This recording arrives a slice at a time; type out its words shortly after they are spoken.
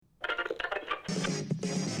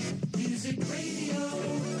Music Radio,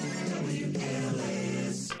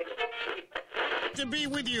 WKLAS. To be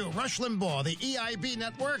with you, Rush Limbaugh, the EIB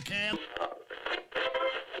Network, and...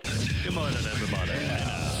 Good morning, everybody.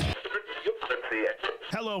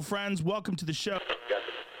 Hello, friends. Welcome to the show.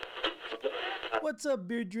 What's up,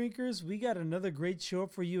 beer drinkers? We got another great show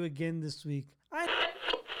for you again this week.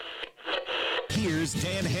 Here's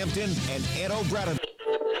Dan Hampton and Ed O'Brien.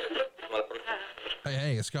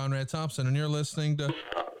 Hey, it's Conrad Thompson, and you're listening to...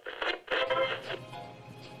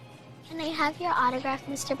 Can I have your autograph,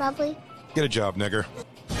 Mr. Bubbly? Get a job, nigger.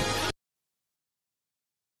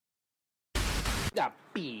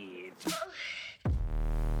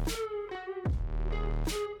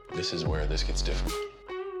 This is where this gets difficult.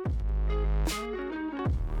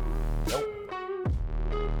 Nope.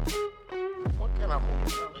 What kind of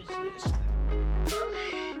hotel is this?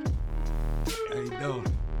 How you doing?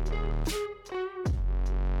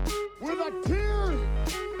 With a tear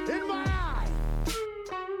in my eye.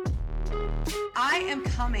 I am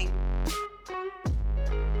coming.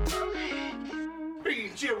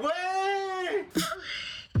 Beat your way.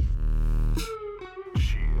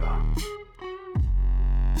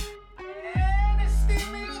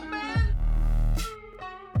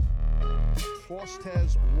 Frost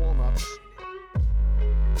has walnuts.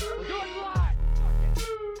 We're doing it live.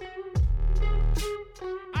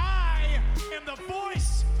 I am the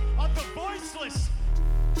voice of the voiceless.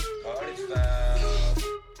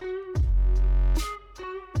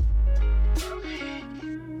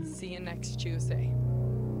 See you next Tuesday.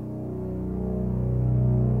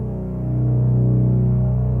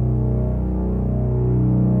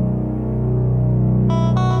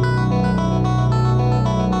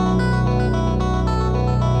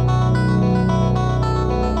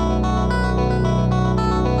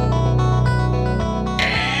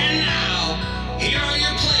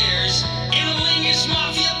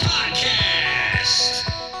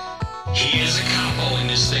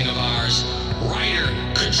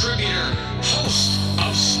 Contributor, host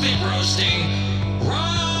of Spit Roasting,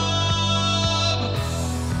 Rob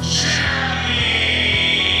Jeremy.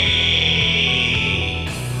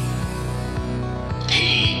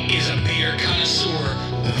 He is a beer connoisseur,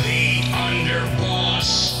 the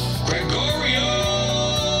underboss, Gregorio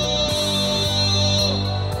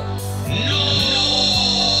Norris.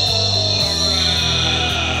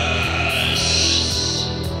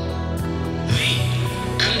 The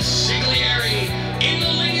consigliere in the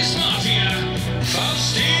Lingus Mafia,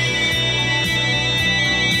 Fausti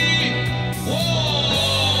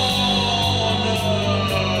Walnuts.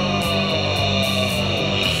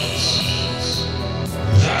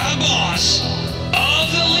 The boss of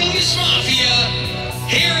the Lingus Mafia,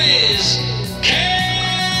 here is Kev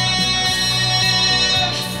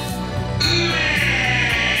Manning.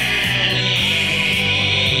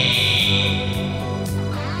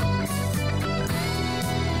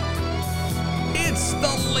 It's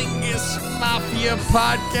the Lingus Mafia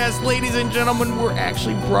podcast, ladies and gentlemen. We're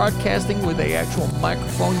actually broadcasting with an actual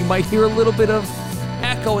microphone. You might hear a little bit of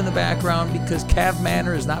echo in the background because Cav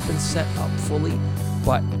Manor has not been set up fully,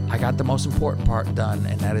 but I got the most important part done,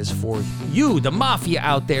 and that is for you, the Mafia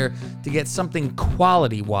out there, to get something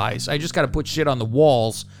quality-wise. I just got to put shit on the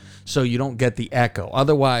walls so you don't get the echo.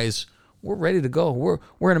 Otherwise, we're ready to go.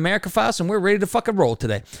 We're in America Fast, and we're ready to fucking roll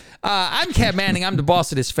today. I'm Cav Manning. I'm the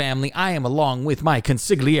boss of this family. I am along with my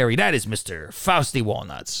consigliere. That is Mr. Fausti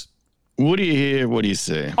Walnuts. What do you hear? What do you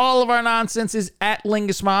say? All of our nonsense is at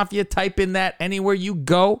Lingus Mafia. Type in that anywhere you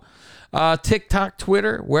go. TikTok,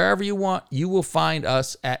 Twitter, wherever you want, you will find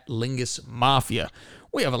us at Lingus Mafia.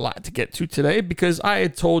 We have a lot to get to today because I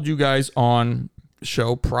had told you guys on the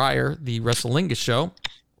show prior, the WrestleLingus show,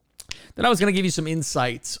 that I was going to give you some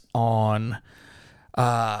insights on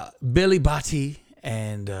Billy Batty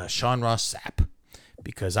and Sean Ross Sapp.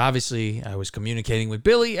 Because obviously I was communicating with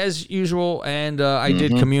Billy as usual, and I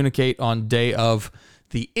did communicate on day of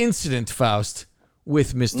the incident, Faust,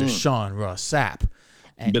 with Mr. Sean Ross Sapp.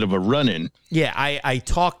 A bit of a run-in. Yeah, I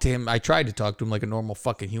talked to him. I tried to talk to him like a normal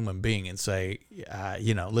fucking human being and say,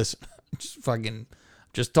 listen,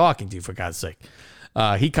 just talking to you for God's sake.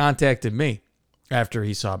 He contacted me after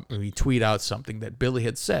he saw me tweet out something that Billy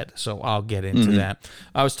had said, so I'll get into that.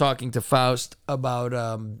 I was talking to Faust about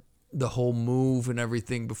the whole move and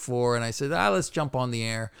everything before, and I said, let's jump on the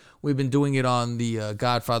air. We've been doing it on the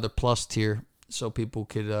Godfather Plus tier so people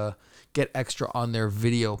could get extra on their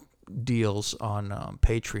video deals on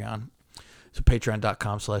Patreon. So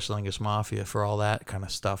patreon.com/LingusMafia for all that kind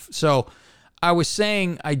of stuff. So I was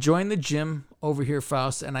saying I joined the gym over here,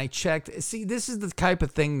 Faust, and I checked. See, this is the type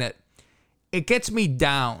of thing that it gets me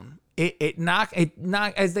down. It knock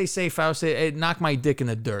as they say, Faust, it knocked my dick in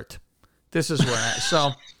the dirt. This is where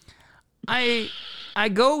so I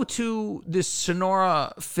go to this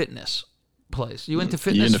Sonora fitness place. You into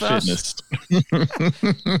fitness?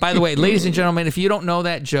 By the way, ladies and gentlemen, if you don't know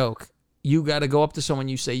that joke, you got to go up to someone.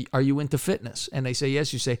 You say, "Are you into fitness?" And they say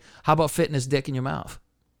yes. You say, "How about fitness dick in your mouth?"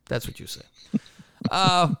 That's what you say.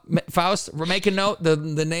 Faust, make a note.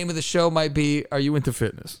 The name of the show might be "Are you into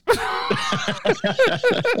fitness?"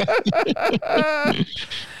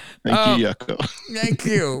 Thank you, Yucko. Thank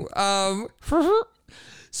you.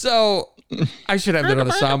 So I should have that on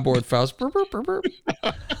a soundboard, Faust.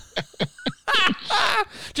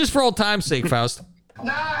 Just for old time's sake, Faust.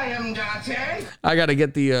 I am Dante. I got to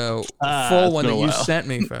get the full one that you while. sent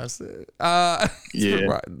me, Faust. Yeah.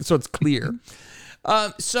 So it's clear.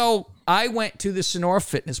 So I went to the Sonora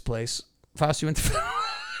fitness place. Faust, you went to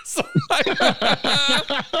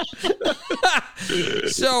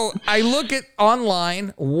So I look at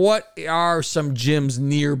online, what are some gyms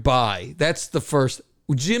nearby? That's the first.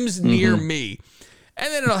 Gyms near me.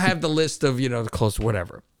 And then it'll have the list of, close,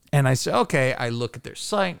 whatever. And I say, okay, I look at their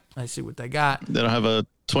site. I see what they got. They don't have a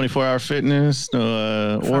 24-hour fitness,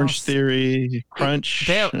 no Orange Theory, Crunch.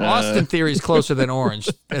 They have, Austin Theory is closer than Orange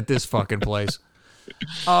at this fucking place.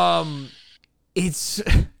 It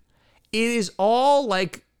is all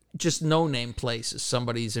like just no-name places.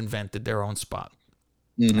 Somebody's invented their own spot.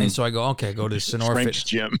 And so I go, okay, go to Sonora Frank's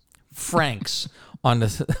Gym. Frank's on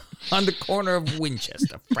the corner of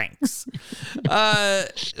Winchester. Frank's.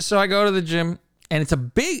 So I go to the gym, and it's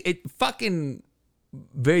fucking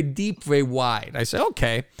very deep, very wide. I say,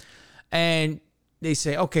 okay. And they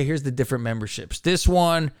say, okay, here's the different memberships. This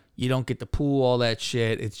one, you don't get the pool, all that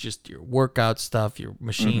shit. It's just your workout stuff, your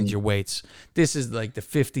machines, your weights. This is like the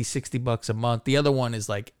 $50, $60 a month. The other one is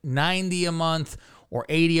like $90 a month or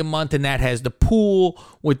 $80 a month, and that has the pool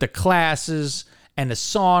with the classes and the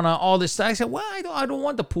sauna, all this stuff. I said, well, I don't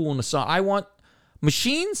want the pool and the sauna. I want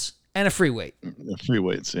machines and a free weight. Free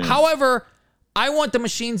weights, yeah. However, I want the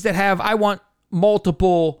machines I want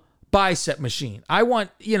multiple bicep machine. I want,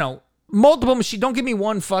 multiple machine. Don't give me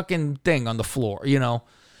one fucking thing on the floor,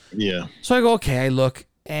 Yeah. So I go, okay, I look,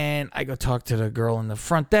 and I go talk to the girl in the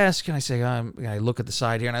front desk, and I say, I look at the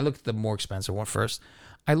side here, and I look at the more expensive one first.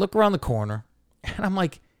 I look around the corner, and I'm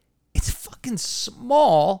like, it's fucking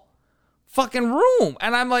small fucking room.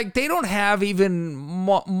 And I'm like, they don't have even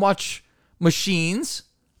much machines.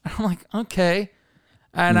 I'm like, okay.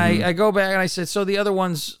 And I go back and I said, so the other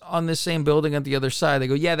one's on the same building at the other side. They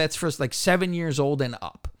go, yeah, that's for like 7 years old and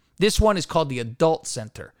up. This one is called the Adult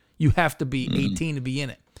Center. You have to be 18 to be in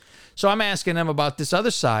it. So I'm asking them about this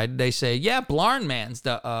other side. They say, yeah, Blarn Man's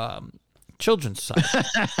the children's side.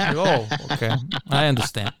 I go, oh, okay. I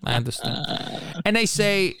understand. And they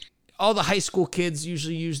say, all the high school kids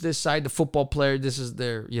usually use this side. The football player, this is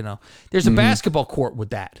their, There's a basketball court with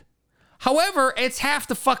that. However, it's half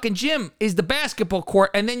the fucking gym is the basketball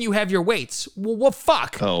court, and then you have your weights. Well, what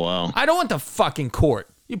fuck? Oh, wow. I don't want the fucking court.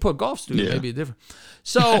 You put golf studio, maybe different.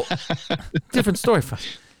 So, different story.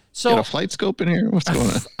 So, got a flight scope in here? What's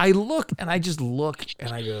going on? I look, and I just look,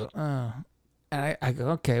 and I go, and I go,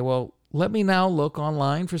 okay, well, let me now look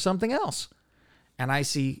online for something else. And I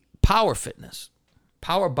see Power Fitness.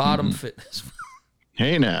 Power Bottom Fitness.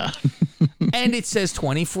 Hey now. And it says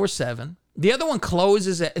 24/7. The other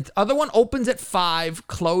one opens at 5,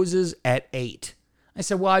 closes at 8. I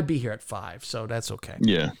said, well, I'd be here at 5, so that's okay.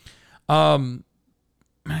 Yeah. And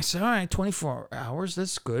I said, all right, 24 hours,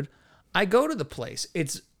 that's good. I go to the place.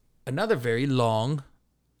 It's another very long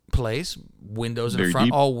place, windows in Very front,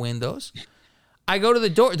 deep. all windows. I go to the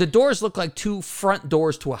door. The doors look like 2 front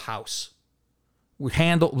doors to a house. With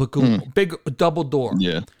big double door.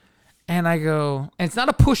 Yeah. And I go, and it's not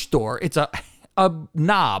a push door, it's a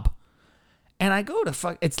knob. And I go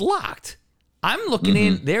to it's locked. I'm looking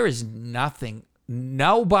in, there is nothing,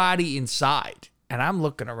 nobody inside. And I'm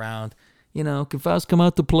looking around, can Faust come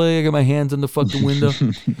out to play? I got my hands on the fucking window.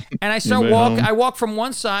 And I start I walk from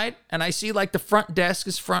one side, and I see like the front desk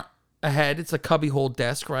is front ahead. It's a cubbyhole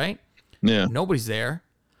desk, right? Yeah. Nobody's there.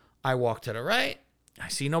 I walk to the right. I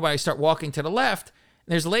see nobody. I start walking to the left.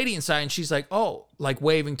 And there's a lady inside, and she's like, oh, like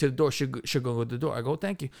waving to the door. She'll go to the door. I go,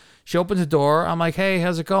 thank you. She opens the door. I'm like, hey,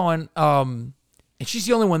 how's it going? And she's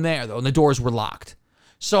the only one there, though, and the doors were locked.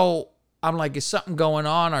 So I'm like, is something going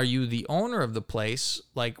on? Are you the owner of the place?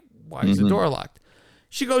 Like, why is the door locked?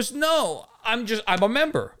 She goes, no, I'm a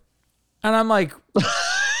member. And I'm like,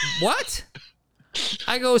 what?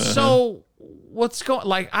 I go, so what's going,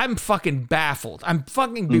 like, I'm fucking baffled. I'm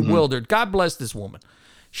fucking bewildered. God bless this woman.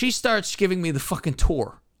 She starts giving me the fucking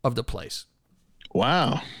tour of the place.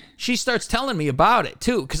 Wow. She starts telling me about it,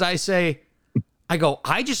 too, because I say, I go,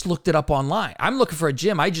 I just looked it up online. I'm looking for a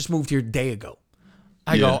gym. I just moved here a day ago.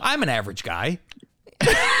 I go, I'm an average guy.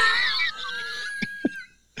 That's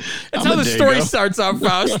how the story starts off,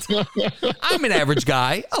 Faust. I'm an average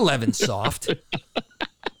guy, 11 soft.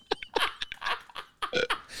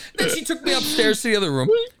 Then she took me upstairs to the other room.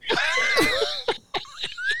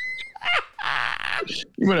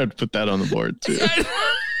 You might have to put that on the board, too.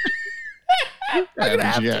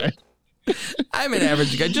 Average guy. I'm an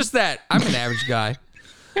average guy. Just that. I'm an average guy.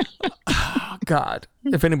 Oh, God.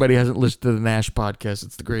 If anybody hasn't listened to the Nash podcast,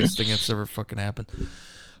 it's the greatest thing that's ever fucking happened.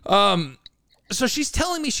 So she's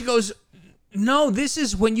telling me, she goes, no, this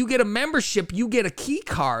is when you get a membership, you get a key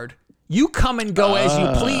card. You come and go as you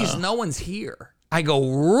please. No one's here. I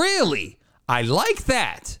go, really? I like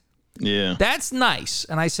that. Yeah. That's nice.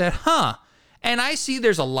 And I said, huh. And I see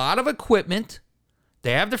there's a lot of equipment.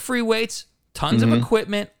 They have the free weights, tons of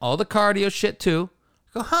equipment, all the cardio shit too.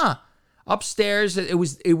 I go, huh. Upstairs, it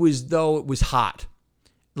was hot.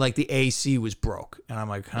 Like the AC was broke. And I'm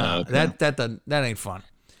like, huh. Okay. That ain't fun.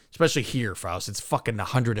 Especially here, Faust. It's fucking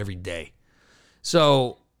 100 every day.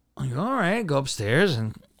 So I go, all right, go upstairs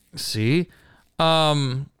and see.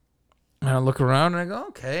 And I look around and I go,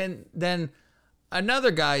 okay. And then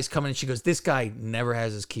another guy's coming and she goes, this guy never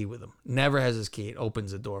has his key with him. Never has his key. It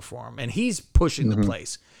opens the door for him. And he's pushing the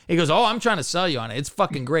place. He goes, oh, I'm trying to sell you on it. It's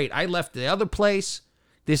fucking great. I left the other place.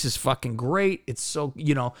 This is fucking great. It's so,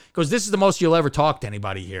 goes, this is the most you'll ever talk to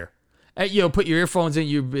anybody here. Put your earphones in.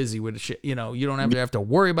 You're busy with the shit. You don't have to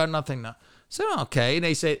worry about nothing. No. So, okay. And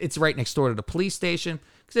they say it's right next door to the police station.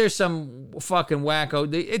 Because there's some fucking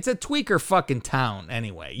wacko. It's a tweaker fucking town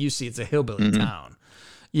anyway. You see, it's a hillbilly town.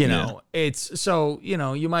 It's so,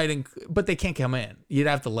 you might, but they can't come in. You'd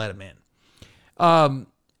have to let them in.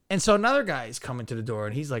 And so another guy is coming to the door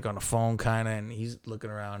and he's like on the phone kind of, and he's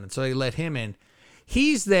looking around. And so they let him in.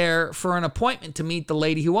 He's there for an appointment to meet the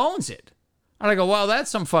lady who owns it. And I go, well,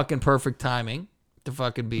 that's some fucking perfect timing to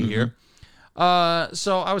fucking be here.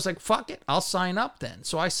 So I was like, fuck it. I'll sign up then.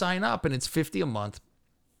 So I sign up and it's $50 a month.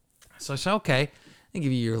 So I said, okay. I'll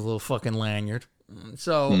give you your little fucking lanyard.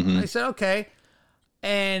 So I said, okay.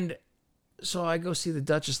 And so I go see the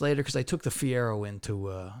Duchess later because I took the Fiero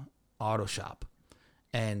into auto shop.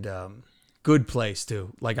 And good place,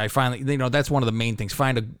 too. Like, I finally, that's one of the main things.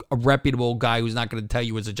 Find a reputable guy who's not going to tell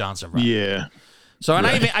you it's a Johnson ride. Yeah. So, and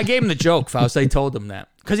I gave him the joke, Faust. I told him that.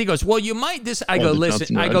 Because he goes, well, you might I go,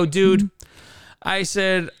 listen. I go, dude. I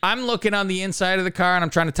said, I'm looking on the inside of the car, and I'm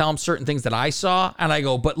trying to tell him certain things that I saw. And I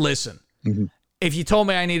go, but listen. If you told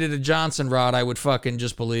me I needed a Johnson rod, I would fucking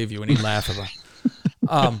just believe you. And he'd laugh about it.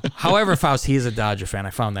 However, Faust, he is a Dodger fan. I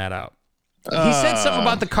found that out. He said something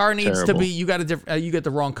about the car needs to be, you get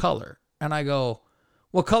the wrong color. And I go,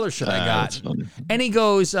 what color should I got? And he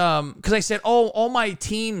goes, because I said, all my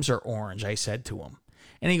teams are orange, I said to him.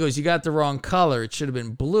 And he goes, you got the wrong color. It should have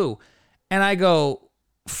been blue. And I go,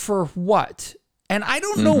 for what? And I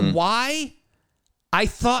don't know why I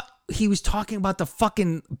thought he was talking about the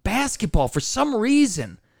fucking basketball for some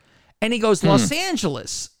reason. And he goes, Los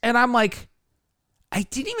Angeles. And I'm like, I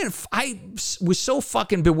was so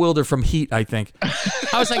fucking bewildered from heat, I think.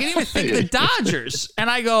 I was like, I didn't even think of the Dodgers. And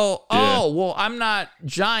I go, well, I'm not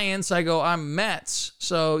Giants. I go, I'm Mets.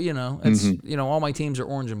 So, it's, all my teams are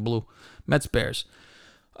orange and blue. Mets, Bears.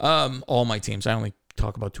 All my teams. I only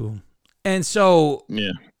talk about two of them. And so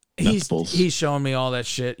he's showing me all that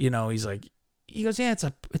shit. He's like, he goes, yeah,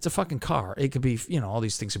 it's a fucking car. It could be, all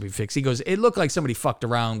these things could be fixed. He goes, it looked like somebody fucked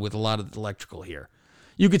around with a lot of the electrical here.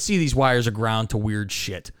 You could see these wires are ground to weird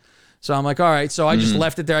shit. So I'm like, all right. So I just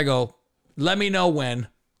left it there. I go, let me know when.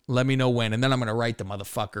 And then I'm going to write the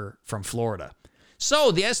motherfucker from Florida.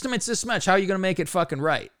 So the estimate's this much. How are you going to make it fucking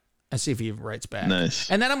right? And see if he even writes back.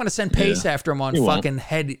 Nice. And then I'm going to send Pace after him on fucking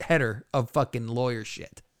header of fucking lawyer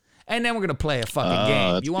shit. And then we're going to play a fucking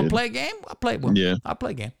game. You want to play a game? I'll play one. Yeah. I'll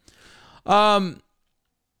play a game.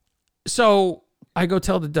 So I go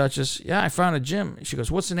tell the Duchess, I found a gym. She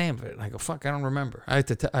goes, what's the name of it? And I go, fuck, I don't remember. I had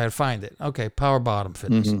to find it. Okay, Power Bottom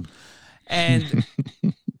Fitness. And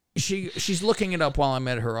she's looking it up while I'm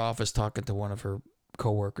at her office talking to one of her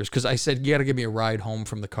coworkers. Because I said, you got to give me a ride home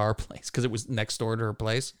from the car place. Because it was next door to her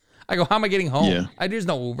place. I go, how am I getting home? Yeah. There's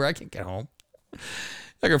no Uber. I can't get home.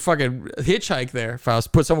 I could fucking hitchhike there.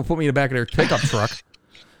 If someone put me in the back of their pickup truck.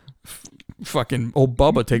 Fucking old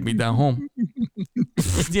Bubba take me down home.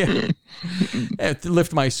 I have to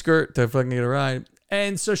lift my skirt to fucking get a ride.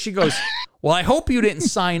 And so she goes, well, I hope you didn't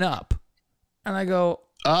sign up. And I go,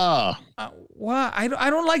 why? I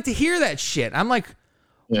don't like to hear that shit. I'm like,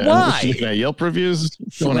 why? She looking at Yelp reviews?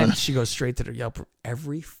 She goes straight to the Yelp.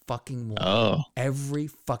 Every fucking one. Every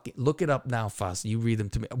fucking, look it up now, Foss. You read them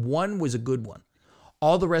to me. One was a good one.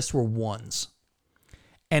 All the rest were ones.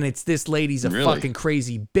 And it's this lady's a fucking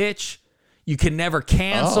crazy bitch. You can never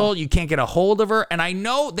cancel. You can't get a hold of her. And I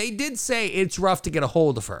know they did say it's rough to get a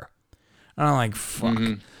hold of her. And I'm like, fuck.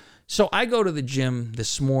 So I go to the gym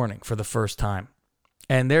this morning for the first time.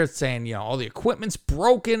 And they're saying, you know, all the equipment's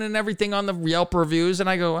broken and everything on the Yelp reviews. And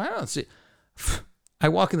I go, I don't see. I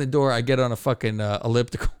walk in the door. I get on a fucking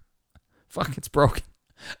elliptical. Fuck, it's broken.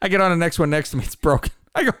 I get on the next one next to me. It's broken.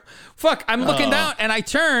 I go, fuck, I'm looking down. And I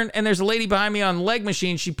turn, and there's a lady behind me on the leg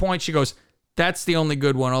machine. She points. She goes, that's the only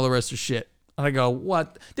good one. All the rest are shit. And I go,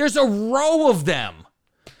 what? There's a row of them.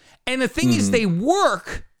 And the thing is, they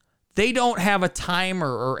work. They don't have a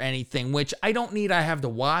timer or anything, which I don't need. I have to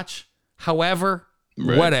watch. However,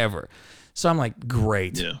 whatever. So I'm like,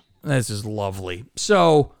 great. Yeah. This is lovely.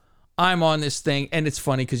 So I'm on this thing, and it's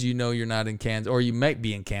funny because you know you're not in Kansas, or you might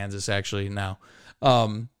be in Kansas actually now.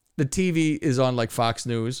 The TV is on like Fox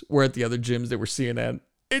News. We're at the other gyms that were CNN.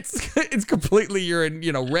 It's completely, you're in,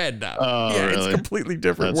 you know, red now. Yeah, really? It's a completely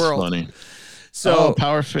different world. That's funny. So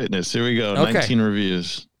Power Fitness. Here we go. Okay. 19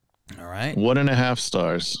 reviews. All right. 1.5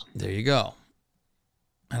 stars. There you go.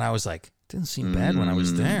 And I was like, didn't seem bad when I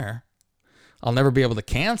was there. I'll never be able to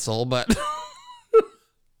cancel, but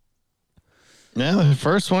yeah, the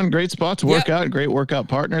first one, great spot to work out, great workout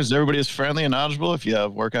partners. Everybody is friendly and knowledgeable. If you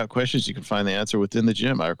have workout questions, you can find the answer within the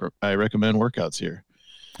gym. I recommend workouts here.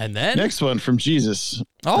 And then next one from Jesus.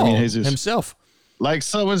 Jesus himself. Like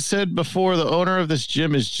someone said before, the owner of this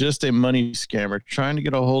gym is just a money scammer. Trying to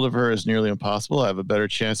get a hold of her is nearly impossible. I have a better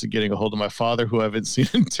chance of getting a hold of my father, who I haven't seen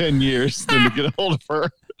in 10 years, than to get a hold of her.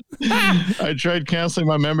 I tried canceling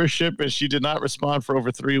my membership, and she did not respond for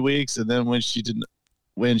over 3 weeks. And then when she did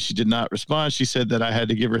not respond, she said that I had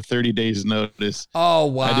to give her 30 days notice. Oh,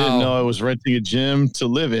 wow. I didn't know I was renting a gym to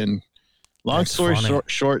live in. Long story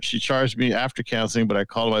short, she charged me after canceling, but I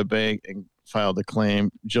called my bank and filed a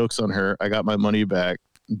claim. Joke's on her. I got my money back.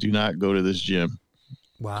 Do not go to this gym.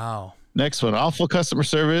 Wow. Next one, awful customer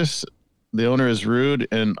service. The owner is rude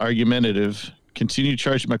and argumentative. Continued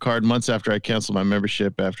charging my card months after I canceled my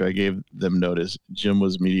membership after I gave them notice. Gym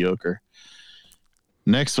was mediocre.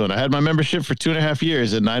 Next one, I had my membership for 2.5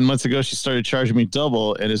 years, and 9 months ago, she started charging me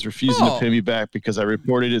double and is refusing to pay me back because I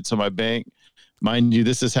reported it to my bank. Mind you,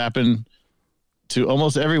 this has happened to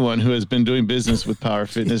almost everyone who has been doing business with Power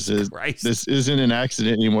Fitness. This isn't an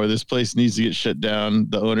accident anymore. This place needs to get shut down.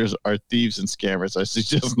 The owners are thieves and scammers. I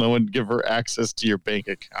suggest no one give her access to your bank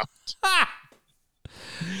account.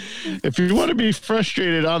 If you want to be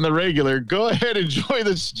frustrated on the regular, go ahead and join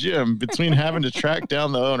this gym. Between having to track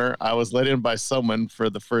down the owner, I was let in by someone for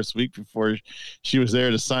the first week before she was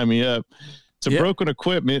there to sign me up, to broken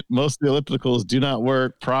equipment. Most of the ellipticals do not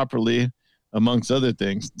work properly, amongst other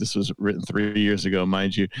things. This was written 3 years ago,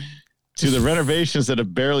 mind you. To the renovations that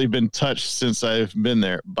have barely been touched since I've been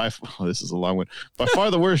there. This is a long one. By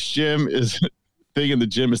far the worst thing in the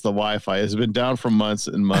gym is the Wi-Fi. It's been down for months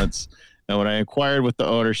and months. And when I inquired with the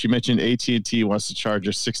owner, she mentioned AT&T wants to charge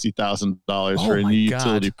her $60,000 for a new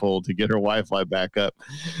utility pole to get her Wi-Fi back up.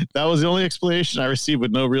 That was the only explanation I received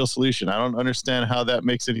with no real solution. I don't understand how that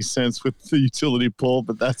makes any sense with the utility pole,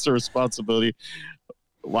 but that's her responsibility.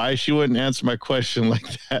 Why she wouldn't answer my question like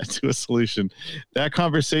that to a solution. That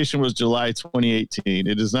conversation was July 2018.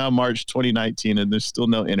 It is now March 2019, and there's still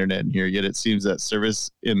no internet in here, yet it seems that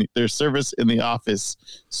there's service in the office.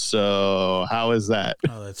 So how is that?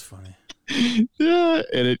 Oh, that's funny. Yeah,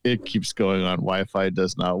 and it keeps going on. Wi-Fi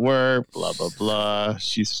does not work, blah, blah, blah.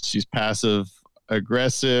 She's passive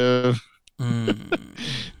aggressive. Then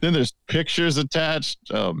there's pictures attached.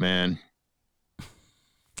 Oh, man.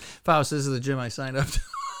 Faust, this is the gym I signed up to.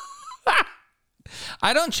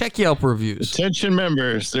 I don't check Yelp reviews. Attention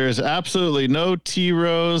members, there's absolutely no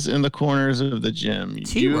T-rows in the corners of the gym.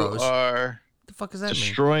 T-rows? You are the fuck does that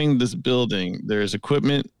destroying this building. There's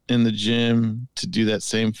equipment in the gym to do that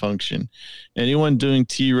same function. Anyone doing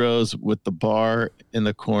T-rows with the bar in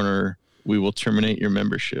the corner, we will terminate your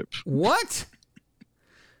membership. What?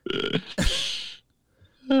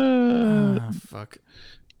 Fuck.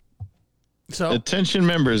 So attention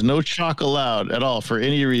members, no chalk allowed at all for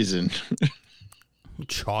any reason.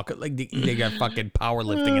 Chalk, like they got fucking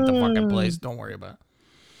powerlifting at the fucking place. Don't worry about it.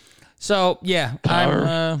 So yeah,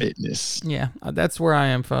 Power Fitness. Yeah, that's where I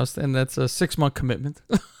am, Faust, and that's a 6-month commitment.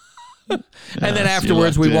 And then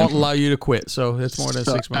afterwards, we won't allow you to quit. So it's more than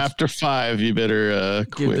 6 months. After 5, you better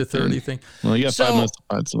quit. Give the 30 thing. Well, you got 5 months to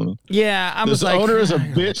find someone. Yeah, I was like, this owner is a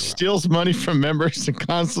bitch, steals money from members, and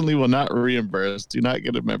constantly will not reimburse. Do not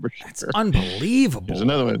get a membership. That's unbelievable. There's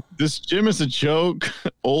another one. This gym is a joke.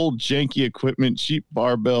 Old, janky equipment, cheap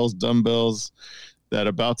barbells, dumbbells that are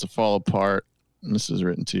about to fall apart. And this was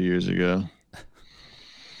written 2 years ago.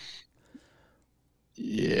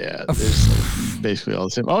 Yeah, there's basically all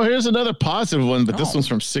the same. Oh, here's another positive one, but this one's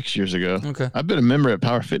from 6 years ago. Okay. I've been a member at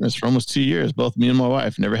Power Fitness for almost 2 years. Both me and my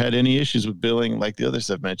wife never had any issues with billing like the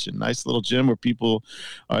others I've mentioned. Nice little gym where people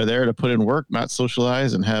are there to put in work, not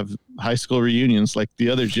socialize, and have high school reunions like the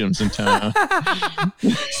other gyms in town.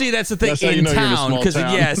 See, that's the thing, That's how you in know you're in a town. small Because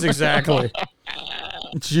town. yes, exactly.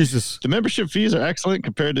 Jesus. The membership fees are excellent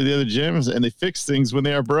compared to the other gyms, and they fix things when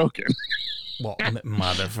they are broken. Well,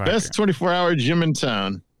 motherfucker. Best 24-hour gym in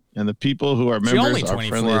town. And the people who are It's the only members are 24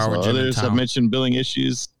 friendly as hour well. gym in Others have town. mentioned billing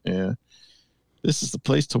issues. Yeah. This is the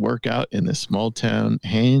place to work out in this small town,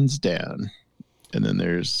 hands down. And then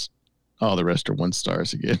there's all the rest are 1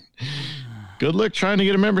 stars again. Good luck trying to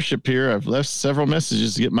get a membership here. I've left several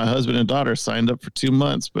messages to get my husband and daughter signed up for 2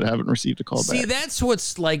 months, but haven't received a call See, back. that's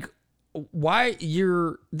what's like, why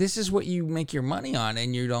this is what you make your money on,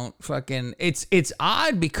 and you don't fucking, it's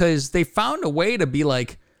odd because they found a way to be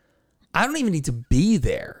like, I don't even need to be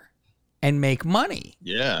there and make money.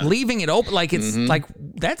 Yeah. Leaving it open, like it's like,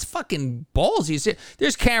 that's fucking ballsy. You see,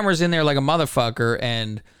 there's cameras in there like a motherfucker,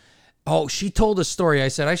 and she told a story. I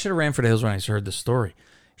said, I should have ran for the hills when I heard the story.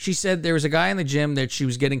 She said there was a guy in the gym that she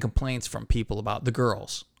was getting complaints from people about, the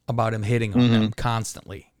girls, about him hitting on them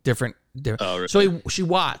constantly. Different. Oh, really? So she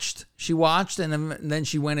watched, and then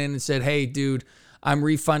she went in and said, hey, dude, I'm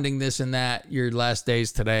refunding this and that. Your last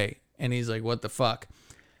day's today. And he's like, what the fuck?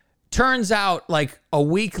 Turns out like a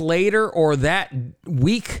week later or that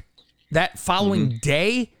following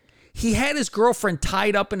day, he had his girlfriend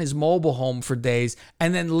tied up in his mobile home for days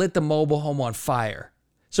and then lit the mobile home on fire.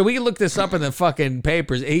 So we can look this up in the fucking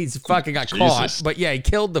papers. He's fucking got caught. Jesus. But yeah, he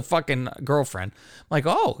killed the fucking girlfriend. I'm like,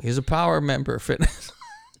 oh, he's a Power member of fitness.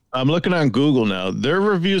 I'm looking on Google now. Their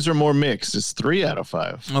reviews are more mixed. It's 3 out of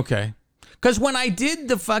 5. Okay. Because when I did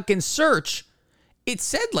the fucking search, it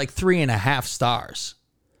said like 3.5 stars.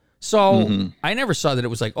 So I never saw that it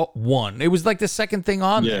was like 1. It was like the second thing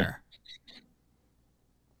on there.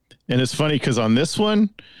 And it's funny because on this one,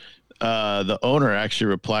 the owner actually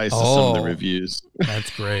replies to some of the reviews.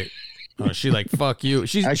 That's great. Oh, she like, fuck you.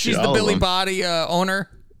 She's Actually, the all of Billy them. Body owner.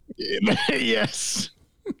 Yes.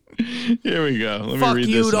 Here we go. Let Fuck me read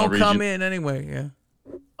you, this. and I'll don't read come you. in anyway. Yeah.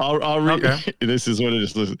 I'll read. Okay. This is what it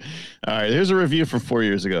is. Listen. All right. Here's a review from 4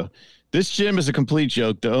 years ago. This gym is a complete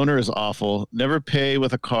joke. The owner is awful. Never pay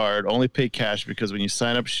with a card. Only pay cash because when you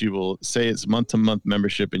sign up, she will say it's month-to-month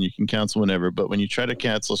membership and you can cancel whenever. But when you try to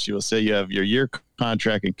cancel, she will say you have your year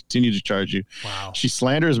contract and continue to charge you. Wow. She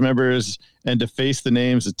slanders members and deface the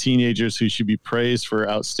names of teenagers who should be praised for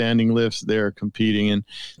outstanding lifts they are competing in.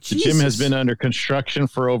 The gym has been under construction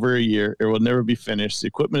for over a year. It will never be finished. The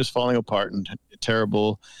equipment is falling apart and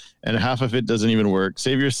terrible, and half of it doesn't even work.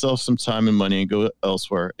 Save yourself some time and money and go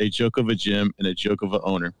elsewhere. A joke of a gym and a joke of an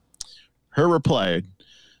owner. Her replied,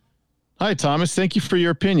 hi, Thomas. Thank you for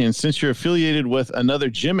your opinion. Since you're affiliated with another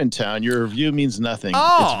gym in town, your review means nothing.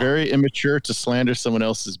 Oh. It's very immature to slander someone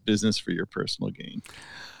else's business for your personal gain.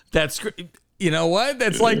 That's great. You know what?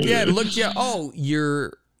 That's like, yeah, look, yeah. Oh,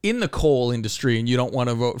 you're in the coal industry and you don't want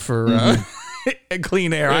to vote for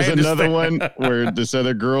clean air. There's I another understand. one where this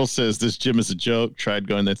other girl says this gym is a joke. Tried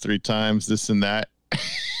going there 3 times, this and that.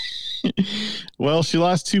 Well, she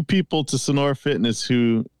lost 2 people to Sonora Fitness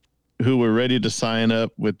who were ready to sign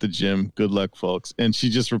up with the gym. Good luck, folks. And she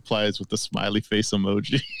just replies with a smiley face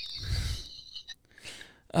emoji.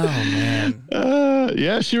 Oh man,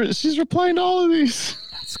 yeah, she's replying to all of these.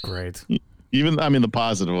 that's great. Even the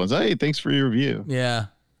positive ones. Hey, thanks for your review. Yeah.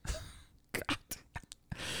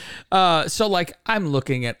 God. So like I'm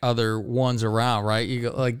looking at other ones around, right? You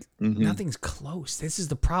go like nothing's close. This is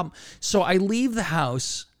the problem. So I leave the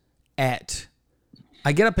house I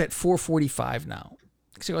get up at 4:45 now.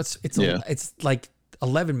 So it's like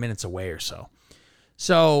 11 minutes away or so.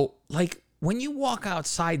 So like when you walk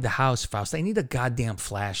outside the house, Faust, I need a goddamn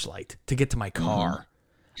flashlight to get to my car.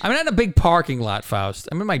 I'm not in a big parking lot, Faust.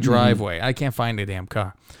 I'm in my driveway. I can't find a damn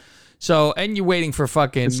car. So, and you're waiting for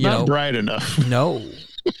fucking, It's not bright enough. No.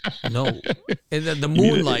 And the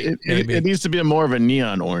moonlight, maybe. It needs to be more of a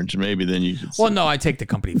neon orange, maybe, than you should say. Well, no, I take the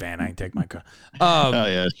company van. I take my car. Oh,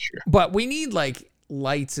 yeah, sure. But we need like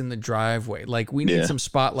lights in the driveway. Like we need some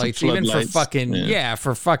spotlights, Some even for floodlights. fucking,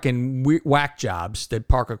 for fucking whack jobs that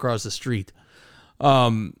park across the street.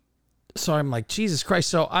 So I'm like, Jesus Christ.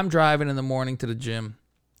 So I'm driving in the morning to the gym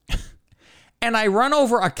and I run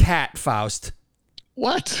over a cat, Faust.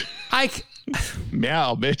 What?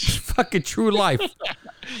 Meow, bitch. Fucking true life.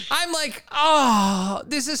 I'm like, oh,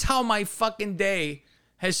 this is how my fucking day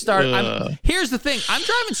has started. Here's the thing. I'm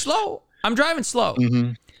driving slow.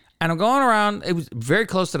 And I'm going around. It was very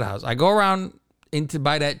close to the house. I go around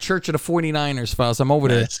by that Church of the 49ers, Faust. I'm over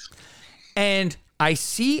there. And I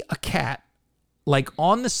see a cat like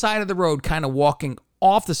on the side of the road, kind of walking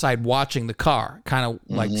off the side, watching the car, kind of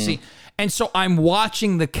like see. And so I'm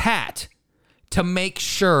watching the cat to make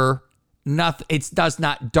sure it does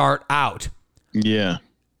not dart out. Yeah.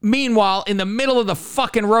 Meanwhile, in the middle of the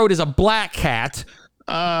fucking road is a black cat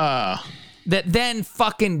that then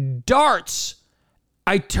fucking darts.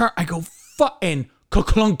 I go, fuck, and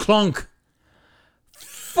clunk, clunk.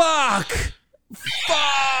 Fuck.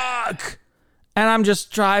 And I'm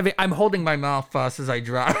just driving. I'm holding my mouth fast as I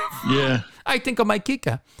drive. Yeah. I think of my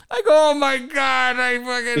Kika. I go, oh my God.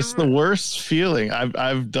 It's the worst feeling.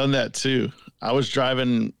 I've done that too. I was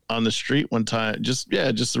driving on the street one time. Just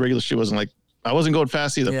the regular street. I wasn't going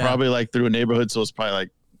fast either. Yeah. Probably like through a neighborhood. So it's probably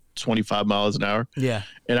like 25 miles an hour. Yeah.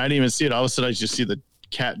 And I didn't even see it. All of a sudden I just see the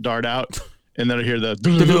cat dart out. And then I hear the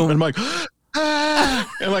and I'm like, ah!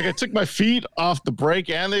 And like I took my feet off the brake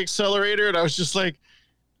and the accelerator. And I was just like,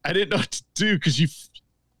 I didn't know what to do because you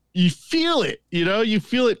feel it, you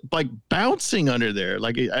feel it like bouncing under there.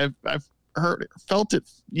 Like I've felt it,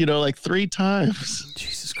 like 3 times.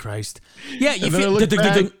 Jesus Christ. Yeah, you and feel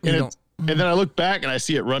and then I look back and I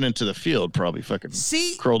see it run into the field, probably fucking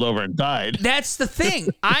curled over and died. That's the thing.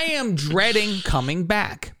 I am dreading coming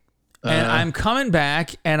back. And I'm coming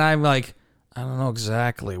back and I'm like, I don't know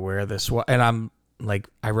exactly where this was. And I'm like,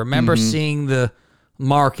 I remember seeing the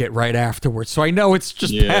market right afterwards. So I know it's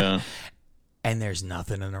just bad. And there's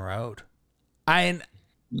nothing in the road.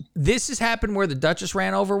 This has happened where the Duchess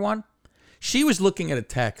ran over one. She was looking at a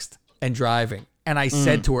text and driving. And I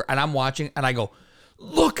said to her, and I'm watching, and I go,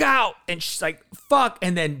 look out. And she's like, fuck.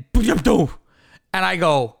 And then, and I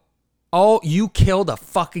go, oh, you killed a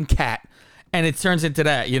fucking cat. And it turns into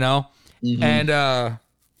that, And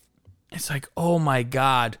it's like, oh my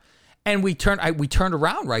God. And we turned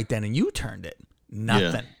around right then, and you turned it.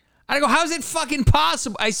 Nothing. Yeah. I go, how's it fucking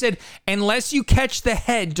possible? I said, unless you catch the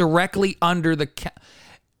head directly under the cat.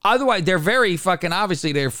 Otherwise, they're very fucking,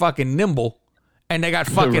 obviously, they're fucking nimble. And they got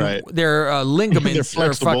fucking, their ligaments.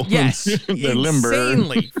 They're flexible. Yes. They're limber.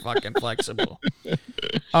 Insanely fucking flexible.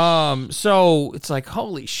 So it's like,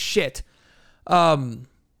 holy shit.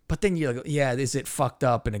 But then you're like, yeah, is it fucked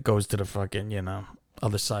up? And it goes to the fucking,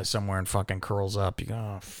 other side somewhere and fucking curls up. You go,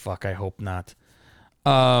 oh, fuck, I hope not.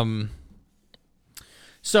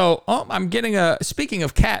 So, I'm getting speaking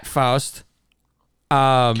of cat, Faust.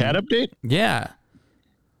 Cat update? Yeah.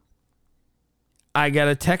 I got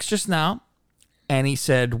a text just now. And he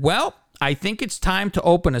said, well, I think it's time to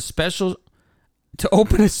open a special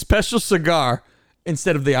cigar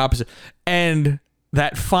instead of the opposite. And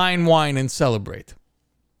that fine wine and celebrate.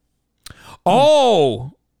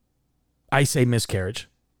 Oh, I say miscarriage.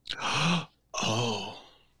 Oh.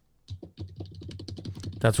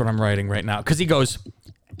 That's what I'm writing right now. Because he goes,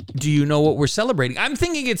 do you know what we're celebrating? I'm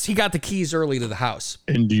thinking he got the keys early to the house.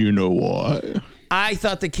 And do you know why? I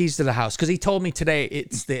thought the keys to the house, because he told me today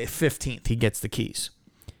it's the 15th he gets the keys.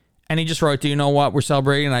 And he just wrote, do you know what we're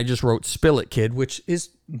celebrating? And I just wrote, spill it, kid, which is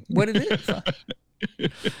what it is.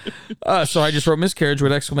 So I just wrote miscarriage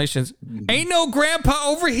with exclamations. Ain't no grandpa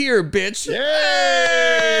over here, bitch. Yay!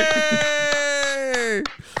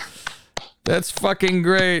 That's fucking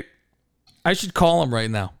great. I should call him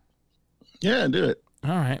right now. Yeah, do it.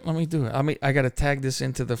 All right, let me do it. I got to tag this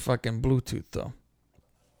into the fucking Bluetooth, though.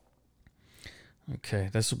 Okay,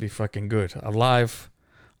 this will be fucking good. A live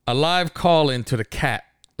call into the cat.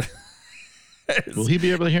 Will he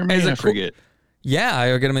be able to hear me? I forget. Yeah,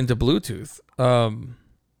 I'll get him into Bluetooth.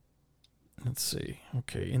 Let's see.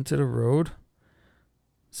 Okay, into the road.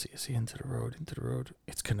 Let's see, is he into the road? Into the road.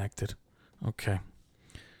 It's connected. Okay.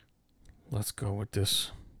 Let's go with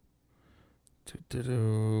this.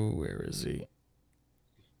 Where is he?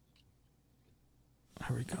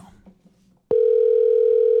 Here we go.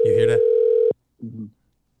 You hear that? Mm-hmm.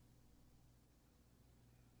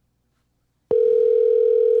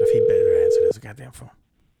 If he better answer this goddamn phone.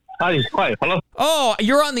 Hi, hello? Oh,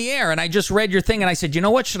 you're on the air, and I just read your thing, and I said, you know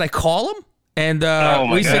what? Should I call him? And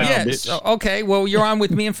we said, yes. So, okay, well, you're on with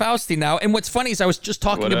me and Fausty now. And what's funny is I was just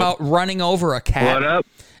talking about running over a cat. What up?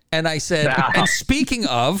 And I said, and speaking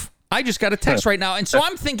of, I just got a text right now. And so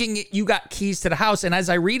I'm thinking you got keys to the house. And as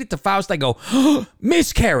I read it to Faust, I go,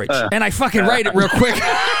 miscarriage. And I fucking write it real quick.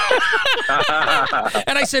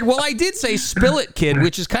 And I said, well, I did say spill it, kid,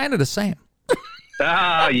 which is kind of the same.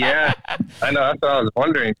 Yeah. I know. That's what I was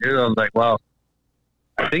wondering, too. I was like, well,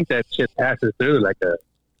 I think that shit passes through like a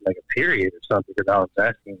period or something, because I was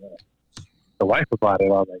asking the wife about it. I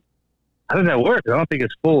was like, how does that work? I don't think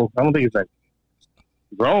it's full. I don't think it's like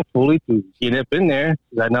grown fully to get up in there.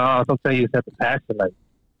 She's like, no, sometimes you just have to pass it like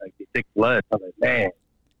you thick blood. I was like, man,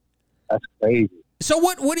 that's crazy. So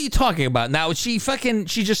what are you talking about now? She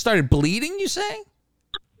just started bleeding, you say?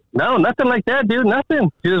 No, nothing like that, dude.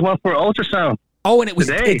 Nothing. She just went for an ultrasound. Oh, and it's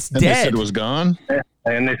today. It's And dead. they said it was gone.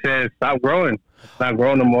 And they said stop growing. It's not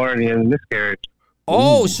growing no more, and in miscarriage.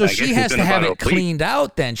 Oh, so I she guess has it's to been have about it a week. cleaned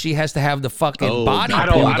out. Then she has to have the fucking body I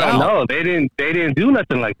pulled don't out. know. They didn't do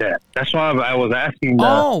nothing like that. That's why I was asking.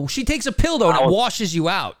 Oh, she takes a pill though and it washes you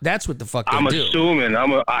out. That's what the fuck they I'm do. assuming.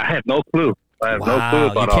 I had no clue. I have no clue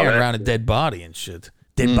Wow, about you all carrying that. around a dead body and shit.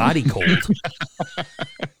 Dead body cold.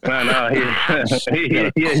 No, he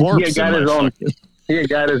corpse had got in his my own. He had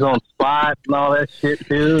got his own spot and all that shit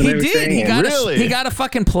too. And He did. everything. He got Really? he got a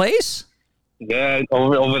fucking place. Yeah,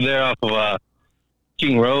 over there off of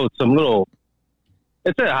King Road,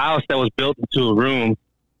 it's a house that was built into a room,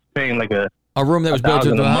 paying like a room that was built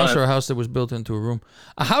 $1,000 into a house, month. or a house that was built into a room?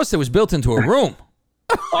 A house that was built into a room.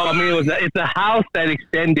 Oh, I mean, it's a house that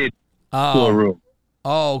extended to a room.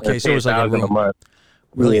 Oh, okay. So it was like a $1,000 room. month.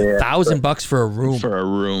 Really, Yeah, $1,000 for a room? For a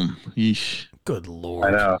room. Yeesh. Good lord.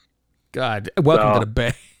 I know. God, welcome So- to the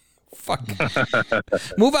Bay.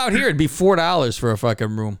 Fuck. Move out here. It'd be $4 for a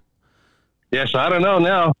fucking room. Yeah, so I don't know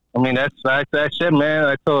now. I mean, that's shit, man.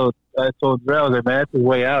 I told Dre, I was like, man, that's his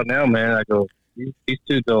way out now, man. I go, these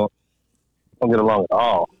two don't get along at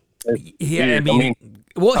all. It's Yeah, weird. I mean,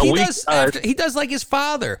 well, a he week, does. He does like his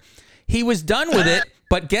father. He was done with it,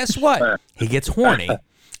 but guess what? He gets horny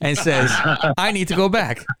and says, "I need to go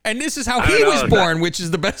back." And this is how I he don't was know. born, which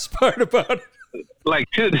is the best part about it. like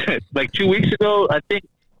 2 weeks ago, I think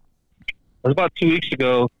it was about 2 weeks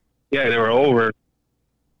ago. Yeah, they were over,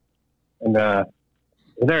 and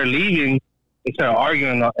when they were leaving, they started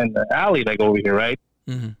arguing in the alley, like over here, right?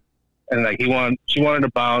 Mm-hmm. And like she wanted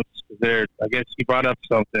to bounce. I guess he brought up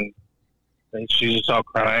something, and she just all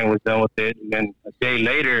crying, was done with it. And then a day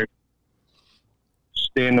later,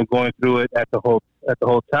 they ended up going through it at the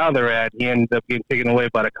hotel they're at. He ended up getting taken away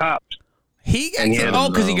by the cops.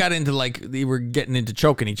 Because he got into they were getting into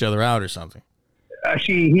choking each other out or something.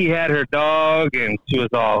 He had her dog, and she was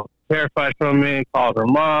all terrified from it. Called her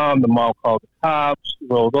mom. The mom called the cops.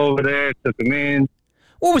 Rolled over there, took him in.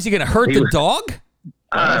 What was he going to hurt the dog?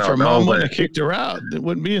 I If her don't know, mom but- wouldn't have kicked her out, it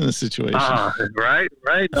wouldn't be in this situation. Right.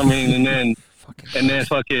 I mean, and then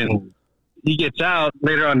fucking, he gets out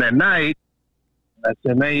later on that night. I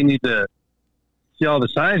said, man, you need to see all the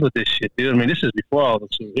signs with this shit, dude. I mean, this is before all this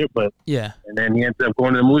shit here, but Yeah. and then he ends up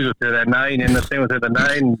going to the movies with her that night, and ended up staying with her the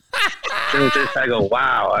night. And it was just, I go,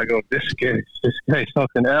 wow. I go, this guy's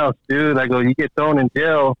something else, dude. I go, you get thrown in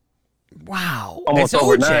jail. Wow. Almost It's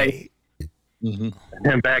overnight, Mhm. and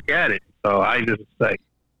then back at it. So I just like,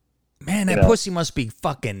 Man, that pussy must be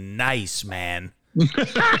fucking nice, man.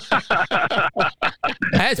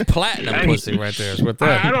 That's platinum pussy right there. Is what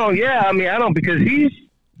that. I don't. Yeah, I mean, I don't, because he's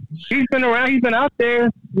been around. He's been out there.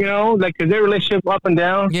 You know, like, cause their relationship up and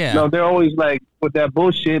down. Yeah. You know, they're always like with that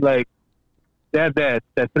bullshit. Like they have that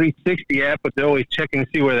 360 app, but they're always checking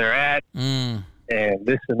to see where they're at Mm. and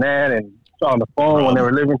this and that, and on the phone when they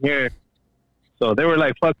were living here. So they were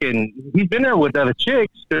like fucking. He's been there with other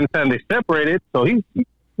chicks during the time they separated. So he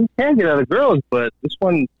can get other girls, but this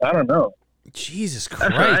one, I don't know. Jesus That's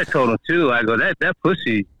what I Christ. told him too. I go, that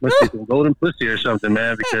pussy must be some golden pussy or something,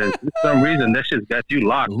 man, because for some reason that shit's got you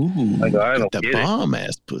locked. Ooh, I go, I don't the get it. bomb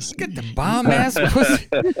ass pussy. Get the bomb ass pussy.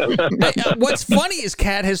 Hey, what's funny is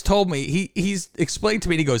Kat has told me, he's explained to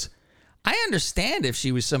me, and he goes, I understand if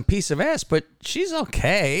she was some piece of ass, but she's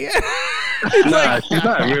okay. Nah, she's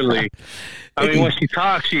not really. I mean, when she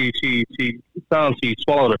talks, she sounds she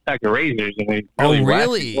swallowed a pack of razors. I mean, Oh, raspy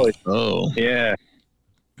really? voice. Oh, Yeah.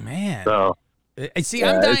 Man. So See, Yeah,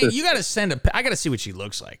 I'm it's dying. just- You got to send I got to see what she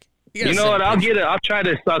looks like. you gotta know send what? a I'll picture. get it.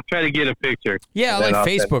 I'll try to get a picture. Yeah, And then like I'll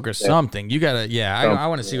Facebook send or it. something. You gotta, I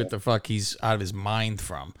want to see what the fuck he's out of his mind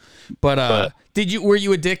from. But were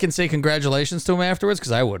you a dick and say congratulations to him afterwards?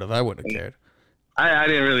 Because I would have cared. I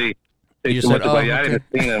didn't really think You too said, much about "Oh, it. I didn't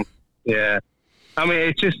see him. Yeah. I mean,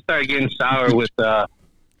 it just started getting sour with her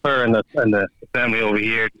and the family over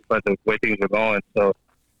here, but the way things were going. So,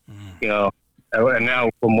 you know, and now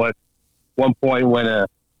from one point when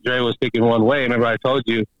Dre was thinking one way, remember I told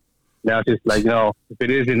you, now it's just like, no, if it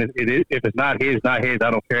isn't, if it's not his, I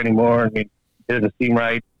don't care anymore. I mean, it doesn't seem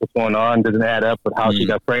right. What's going on doesn't add up with how she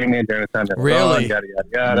got pregnant during the time that was Really? on, yada,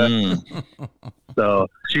 yada, yada. So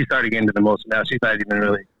she started getting to the most. Now she's not even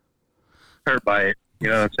really hurt by it. You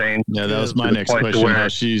know what I'm saying? yeah, that was my To the next point to question. where- How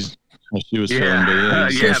she was Yeah. feeling. But Yeah,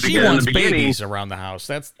 So because she in wants the beginning- babies around the house.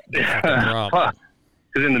 That's the fucking problem. Fuck.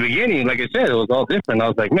 Because in the beginning, like I said, it was all different. I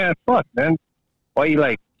was like, man, fuck, man. Why you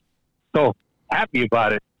like so happy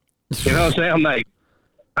about it? You know what I'm saying? I'm like,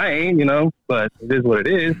 I ain't, but it is what it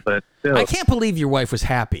is. But still, I can't believe your wife was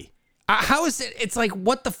happy. How is it? It's like,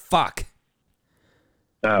 what the fuck?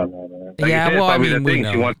 Oh, no, man. Like Yeah, you said, well, I probably mean, the we thing.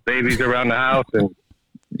 know. She wants babies around the house, and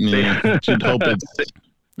Yeah, should hope it's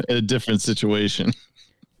a different situation.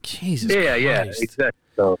 Jesus yeah, Christ.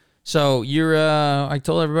 exactly. So you're, I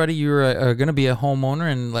told everybody you're going to be a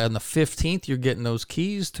homeowner, and on the 15th, you're getting those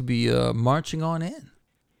keys to be marching on in.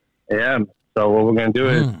 Yeah. So what we're gonna do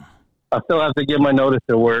is, I still have to get my notice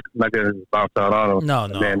at work. I'm not gonna bounce out on them. No.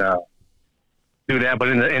 And then do that. But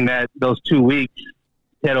in those 2 weeks,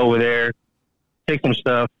 head over there, take some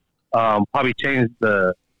stuff. Probably change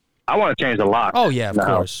I want to change the lock. Oh yeah, of course.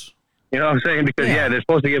 House. You know what I'm saying? Because they're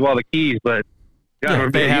supposed to give all the keys, but God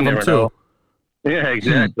forbid, they have you them never too. know. Yeah,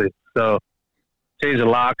 exactly. So change the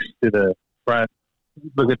locks to the front.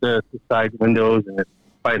 Look at the side windows, and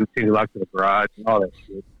probably change the lock to the garage and all that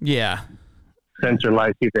shit. Yeah. Sensor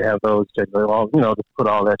lights, see if they have those. Check them all. Just put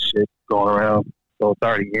all that shit going around. So it's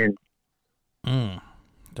already in.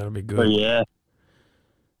 That'll be good. But yeah.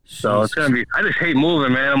 So it's gonna be. I just hate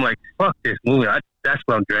moving, man. I'm like, fuck this moving. That's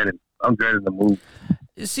what I'm dreading. I'm dreading the move.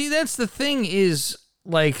 See, that's the thing is,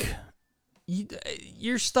 like,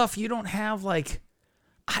 your stuff, you don't have, like,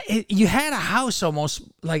 you had a house almost,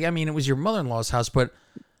 like, I mean, it was your mother-in-law's house, but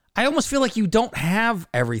I almost feel like you don't have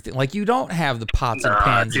everything. Like, you don't have the pots and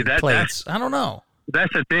pans and plates. I don't know.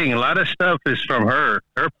 That's the thing. A lot of stuff is from her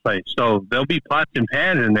place. So there'll be pots and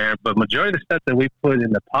pans in there, but majority of the stuff that we put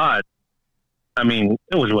in the pot, I mean,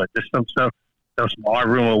 it was just some stuff that was from our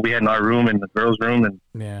room, what we had in our room and the girls' room,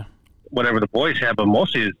 and whatever the boys had, but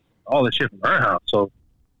mostly is all the shit from her house. So,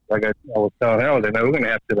 like I was telling her, we're going to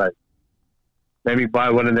have to, like, maybe buy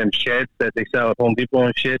one of them sheds that they sell at Home Depot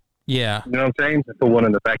and shit. Yeah. You know what I'm saying? Put one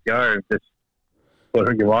in the backyard and just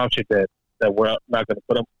put your mom shit that we're not going to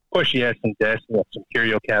put up. Of course, she has some desks and some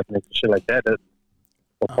curio cabinets and shit like that.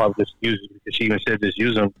 We'll probably just use it because she even said just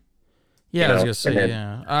use them. Yeah, I was going to say,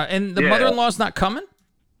 yeah. And the mother-in-law's not coming?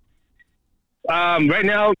 Right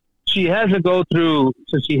now, she has to go through,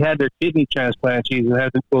 since she had the kidney transplant, she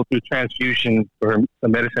has to go through transfusion for the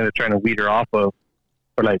medicine they're trying to weed her off of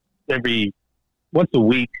for like once a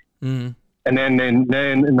week. Mm-hmm. And then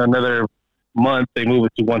in another month, they move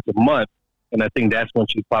it to once a month. And I think that's when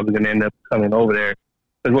she's probably going to end up coming over there.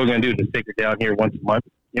 Because what we're going to do is just take her down here once a month.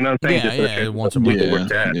 You know what I'm saying? Yeah, once a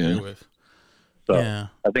month. So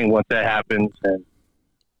I think once that happens, and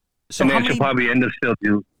then she'll probably end up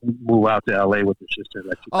move out to LA with her sister.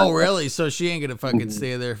 Like really? So she ain't gonna fucking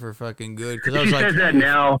stay there for fucking good? Because I was she says that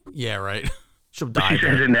now. Yeah, right. She'll die. She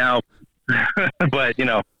says it now, but who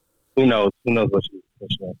knows? Who knows what she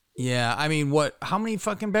knows. Yeah, I mean, how many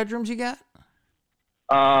fucking bedrooms you got?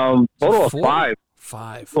 Total of 5.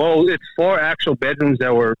 5. Well, it's 4 actual bedrooms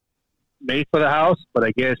that were made for the house, but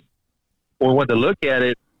I guess when we went to look at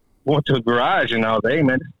it, went to a garage, and I was like, hey,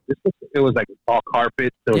 man, it was like all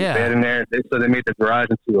carpet, there was a bed in there, so they made the garage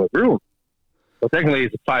into a room. So technically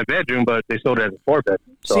it's a 5-bedroom, but they sold it as a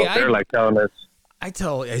 4-bedroom. So they're like telling us. I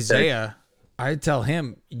tell Isaiah, I tell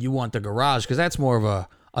him you want the garage because that's more of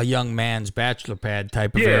a young man's bachelor pad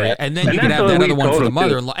type of area. And then you can have that other one for the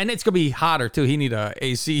mother-in-law. And it's going to be hotter, too. He need a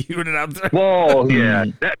AC unit out there. Whoa, yeah.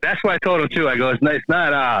 That's what I told him, too. I go, it's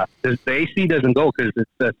not the AC doesn't go because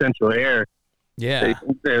it's central air. Yeah.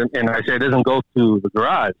 And I said it doesn't go to the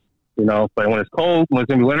garage, but when it's cold, when it's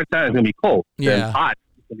going to be wintertime, it's going to be cold. Yeah. Then hot.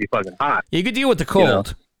 It's going to be fucking hot. You could deal with the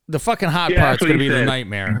cold. The fucking hot part's going to be the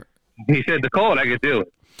nightmare. He said the cold, I could do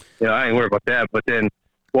it. I ain't worried about that. But then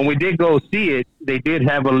when we did go see it, they did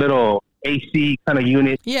have a little AC kind of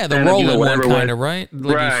unit. Yeah, the rolling one kind of, right?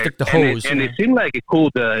 Like right. You stick the hose. And it seemed like it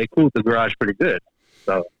cooled the garage pretty good.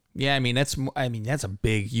 So. Yeah, that's a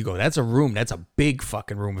big, that's a room. That's a big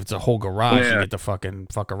fucking room. If it's a whole garage you get to fucking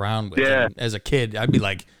fuck around with. Yeah. And as a kid, I'd be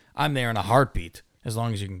like, I'm there in a heartbeat as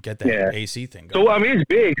long as you can get that AC thing going. So, it's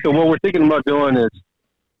big. So what we're thinking about doing is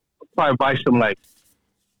probably buy some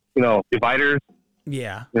dividers.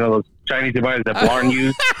 Yeah. Those Chinese dividers that Barn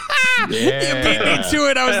used. You beat me to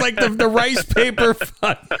it. I was like the rice paper.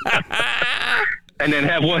 And then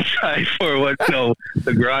have one side for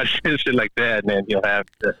the garage and shit like that, and then you'll have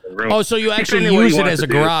the room. Oh, so you actually use it as a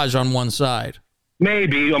garage on one side?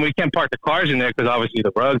 Maybe. We can't park the cars in there because obviously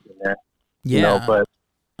the rug's in there. Yeah. But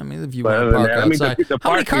if you want to park outside.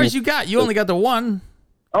 How many cars you got? You only got the one.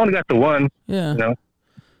 I only got the one. Yeah.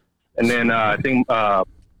 And then I think my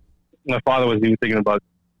father was even thinking about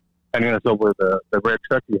handing us over the red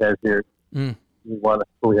truck he has here. He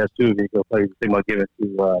has 2 vehicles, so he's thinking about giving it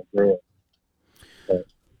to Greg.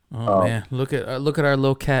 Oh man, look at our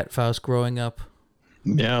little cat Faust growing up.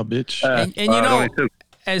 Yeah, bitch. And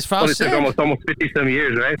as Well, Faust it took said, almost 50-some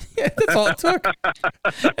years, right? yeah, that's all it took.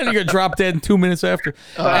 And you're gonna drop dead in 2 minutes after.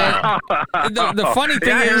 The funny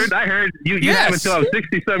thing is, I heard you Yes. have until I'm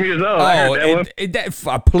 60-some years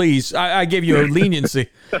old. Please, I give you a leniency.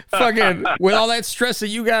 Fucking with all that stress that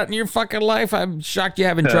you got in your fucking life, I'm shocked you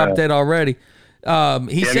haven't dropped dead already.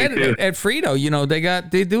 He said at Frito, you know,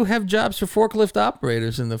 they do have jobs for forklift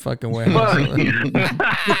operators in the fucking warehouse.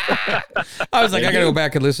 I was like, I gotta go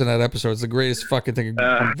back and listen to that episode. It's the greatest fucking thing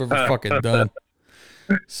I've ever fucking done.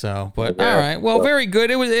 So, but all right, well, very good.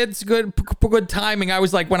 It's good, good timing. I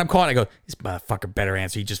was like, when I'm calling, I go, this motherfucker better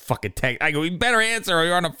answer. You just fucking text. I go, you better answer, or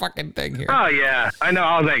you're on a fucking thing here. Oh yeah, I know.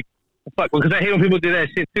 I was like, fuck, because I hate when people do that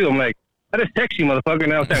shit too. I'm like, I just text you, motherfucker,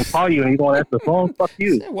 and I'm trying to call you, and you don't answer the phone. Fuck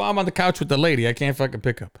you. Well, I'm on the couch with the lady. I can't fucking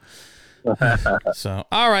pick up. So,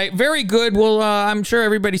 all right, very good. Well, I'm sure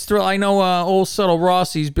everybody's thrilled. I know old Subtle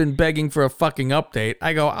Rossi's been begging for a fucking update.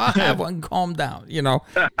 I go, I'll have one. Calm down. You know,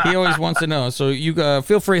 he always wants to know. So you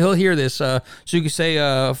feel free. He'll hear this. So you can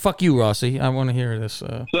say, fuck you, Rossi. I want to hear this.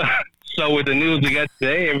 So with the news we got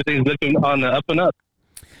today, everything's looking on the up and up.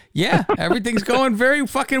 Yeah, everything's going very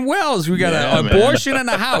fucking well. We got an abortion in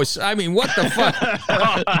the house. I mean, what the fuck?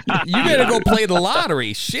 You gotta go play the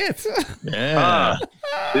lottery. Shit. Yeah.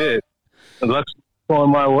 Shit. Luck's going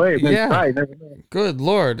my way. Yeah. Right. Good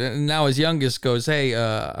Lord. And now his youngest goes, hey,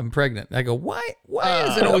 I'm pregnant. I go, why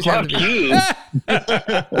does it always have to be?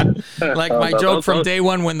 Like my joke from day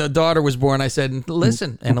one when the daughter was born, I said,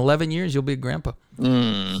 listen, in 11 years, you'll be a grandpa.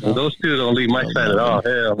 Those two don't leave my side at all.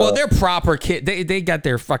 Hell, well, they're proper kids. They got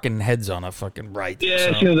their fucking heads on a fucking right. Yeah, so.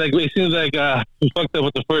 it seems like we fucked up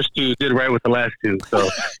with the first two, did right with the last two. So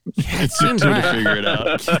yeah, it seems right. To figure it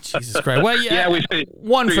out. Jesus Christ. Well, we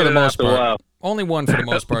one for the most part. While. Only one for the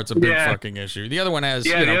most part's a big fucking issue. The other one has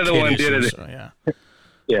the other one did it. So,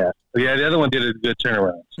 yeah, the other one did a good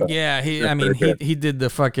turnaround. So. Yeah, he did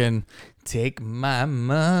the fucking take my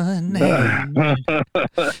money,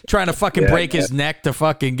 trying to fucking break his neck to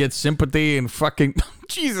fucking get sympathy and fucking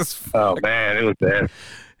Jesus. Fuck. Oh man, it was bad.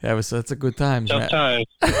 That's a good time. Sometimes.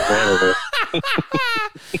 All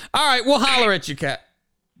right, we'll holler at you, Cat.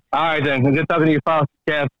 All right then. Good talking to you, Faust.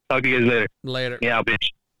 Cat. Talk to you guys later. Later. Yeah, bitch.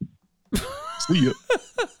 See ya.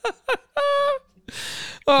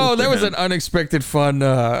 Oh, that was an unexpected fun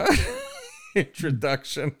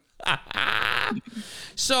introduction.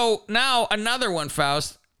 So now another one,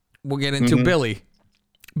 Faust. We'll get into Billy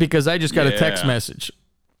because I just got a text message.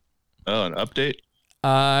 Oh, an update?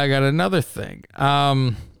 I got another thing.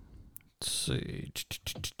 Let's see.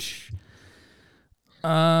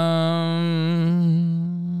 Let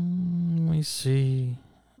me see.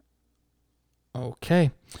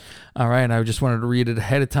 Okay. All right. I just wanted to read it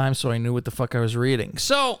ahead of time so I knew what the fuck I was reading.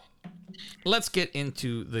 So let's get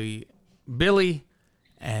into the Billy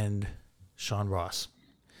and Sean Ross.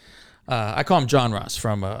 I call him John Ross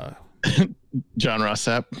from John Ross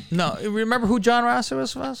Sapp. No, remember who John Ross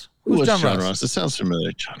was? Who's John Ross? It sounds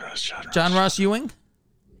familiar. John Ross Ewing?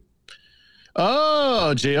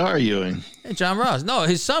 Oh, J.R. Ewing. Hey, John Ross. No,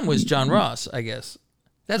 his son was John Ross, I guess.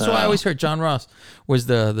 That's why I always heard John Ross was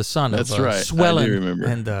the son of Swellen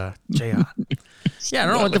and J.R. Yeah, I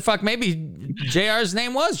don't know what the fuck. Maybe J.R.'s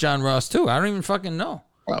name was John Ross, too. I don't even fucking know.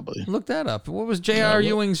 Probably. Look that up. What was J.R.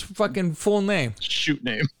 Ewing's fucking full name? Shoot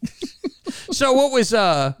name. So what was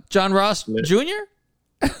John Ross Jr.?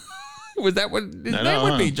 Was that what his name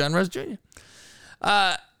would be? John Ross Jr.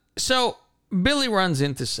 So Billy runs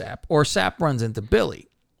into Sapp, or Sapp runs into Billy.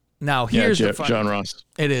 Now here's the fun. John Ross.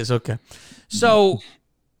 It is, okay. So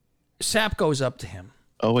Sapp goes up to him.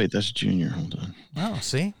 Oh, wait, that's Junior. Hold on. Oh,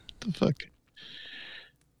 see? What the fuck?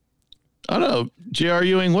 Oh, no. J.R.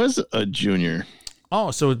 Ewing was a junior.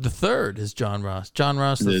 Oh, so the third is John Ross. John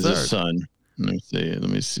Ross the third. There's a son. Let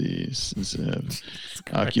me see.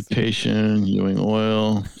 Occupation, Ewing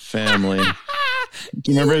Oil, family.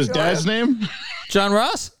 Do you remember his dad's name? John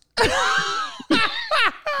Ross?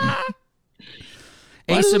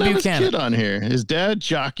 Asa Buchanan. Kid on here. His dad,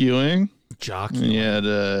 Jock Ewing. Jock Ewing. He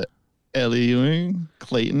had Ellie Ewing,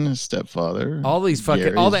 Clayton, his stepfather. All these fucking,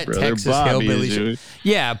 Gary's all that brother, Texas Bobby hillbilly.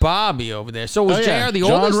 Yeah, Bobby over there. So was JR the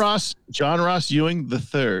oldest? John Ross Ewing the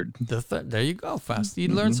third. The third. There you go, Fast. You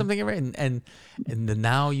learned something every and the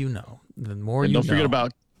now you know. The more you know. Don't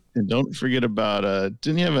forget about.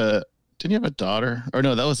 Didn't he have a daughter? Or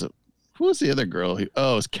no, that was who was the other girl? It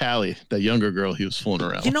was Callie, that younger girl he was fooling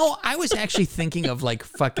around. You know, I was actually thinking of like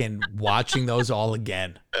fucking watching those all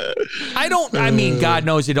again. I mean, God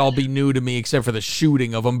knows it'd all be new to me except for the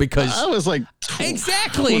shooting of them because I was like,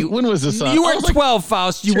 exactly. When was this on? You were 12,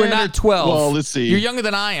 Faust. You were not 12. Well, let's see. You're younger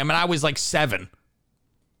than I am, and I was like 7.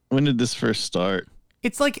 When did this first start?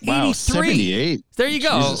 It's like Wow, 83. 78. There you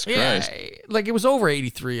go. Jesus Christ. Like it was over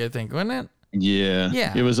 83, I think, wasn't it? Yeah.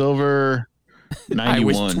 Yeah. It was over 91. I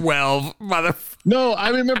was 12, mother. No, I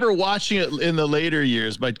remember watching it in the later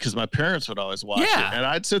years, because my parents would always watch Yeah. it, and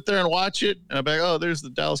I'd sit there and watch it, and I'd be like, "Oh, there's the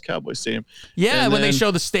Dallas Cowboys stadium." Yeah, And when they then-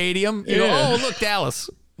 show the stadium, you Yeah. go, oh, look, Dallas.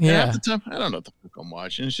 And Yeah. at the time, I don't know what the fuck I'm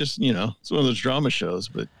watching. It's just it's one of those drama shows,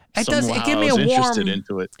 but It does. It somehow give me I was a warm. interested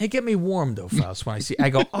into it. It get me warm though, Faust. When I see, I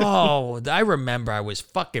go, oh, I remember I was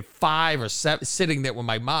fucking 5 or 7, sitting there with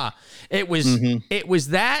my ma. It was, it was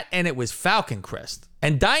that, and it was Falcon Crest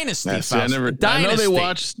and Dynasty. See, I Faust. know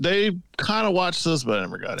Dynasty. they kind of watched those, but I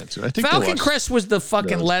never got into it. I think they Falcon watched Crest was the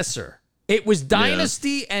fucking those. lesser. It was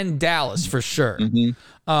Dynasty and Dallas for sure.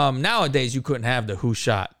 Nowadays, you couldn't have the Who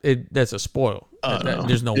Shot. That's a spoil. No.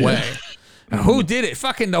 There's no way. Who did it?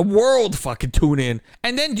 Fucking the world fucking tune in.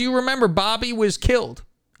 And then do you remember Bobby was killed?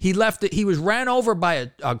 He left it. He was ran over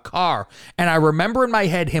by a car. And I remember in my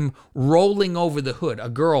head him rolling over the hood. A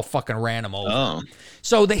girl fucking ran him over. Oh.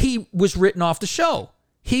 So that he was written off the show.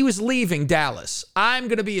 He was leaving Dallas. I'm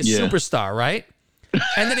going to be a superstar, right?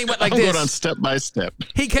 And then he went like I'm this. going on step by step.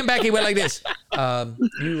 He came back. He went like this.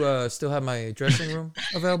 You still have my dressing room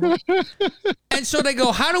available? And so they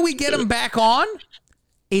go, how do we get him back on?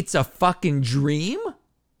 It's a fucking dream.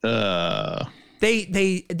 They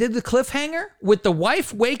did the cliffhanger with the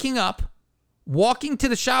wife waking up, walking to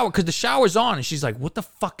the shower because the shower's on, and she's like, "What the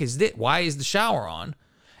fuck is this? Why is the shower on?"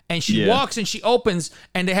 And she walks and she opens,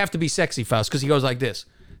 and they have to be sexy, Faust, because he goes like this.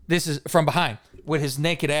 This is from behind with his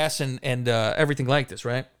naked ass and everything like this,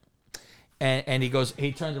 right? And he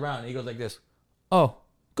turns around and he goes like this. Oh,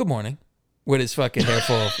 good morning. With his fucking hair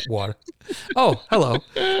full of water. Oh, hello.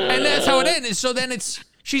 And that's how it ends. So then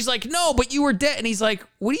she's like, no, but you were dead. And he's like,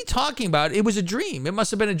 what are you talking about? It was a dream. It must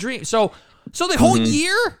have been a dream. So the whole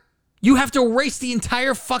year, you have to erase the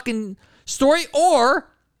entire fucking story? Or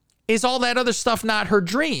is all that other stuff not her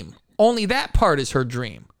dream? Only that part is her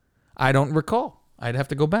dream. I don't recall. I'd have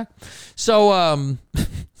to go back. So,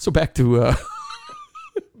 so back to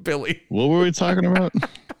Billy. What were we talking about?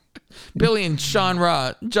 Billy and John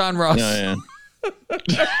Ross. Yeah.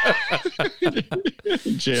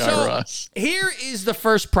 J.R. Ross. Here is the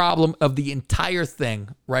first problem of the entire thing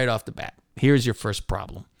right off the bat. Here's your first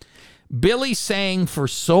problem. Billy saying for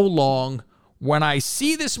so long, when I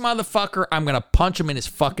see this motherfucker, I'm going to punch him in his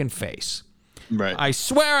fucking face. Right. I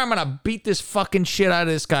swear I'm going to beat this fucking shit out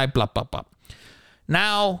of this guy, blah, blah, blah.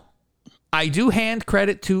 Now, I do hand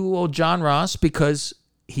credit to old John Ross because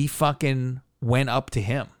he fucking went up to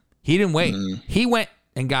him. He didn't wait. He went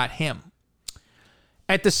and got him.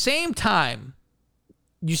 At the same time,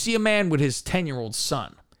 you see a man with his 10-year-old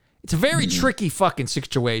son. It's a very tricky fucking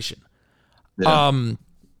situation. Yeah.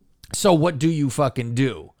 So what do you fucking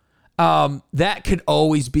do? That could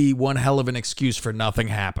always be one hell of an excuse for nothing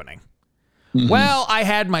happening. Well, I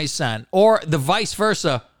had my son. Or the vice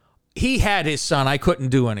versa. He had his son. I couldn't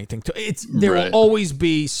do anything. There will always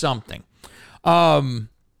be something. Hell,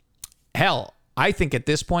 I think at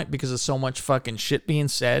this point, because of so much fucking shit being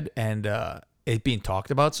said and it being talked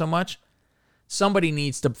about so much, somebody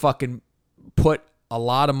needs to fucking put a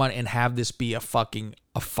lot of money and have this be a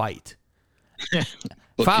fight.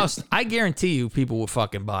 Faust, I guarantee you people will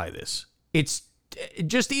fucking buy this. It's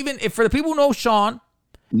just even if for the people who know Sean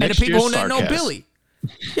and the people who know Billy.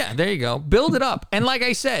 Yeah, there you go. Build it up. And like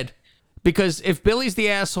I said, because if Billy's the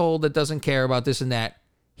asshole that doesn't care about this and that,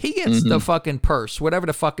 he gets the fucking purse, whatever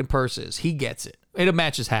the fucking purse is. He gets it. It'll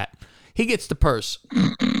match his hat. He gets the purse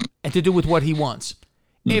and to do with what he wants.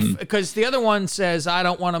 Because the other one says, I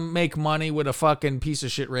don't want to make money with a fucking piece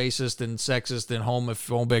of shit racist and sexist and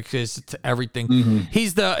homophobic, it's everything.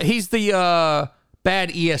 He's the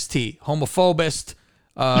bad EST, homophobist,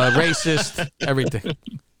 racist, everything.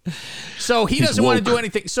 So he doesn't want to do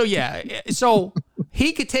anything. So yeah, so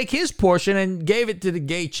he could take his portion and gave it to the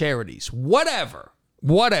gay charities. Whatever.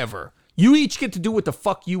 You each get to do what the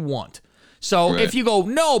fuck you want. So if you go,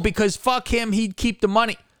 no, because fuck him, he'd keep the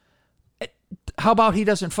money. How about he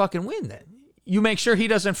doesn't fucking win then? You make sure he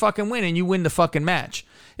doesn't fucking win and you win the fucking match.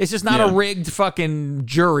 It's just not a rigged fucking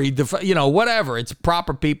jury, whatever. It's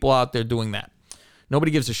proper people out there doing that.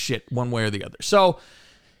 Nobody gives a shit one way or the other. So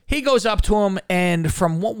he goes up to him, and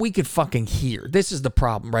from what we could fucking hear, this is the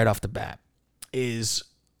problem right off the bat, is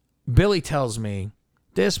Billy tells me,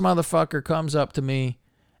 this motherfucker comes up to me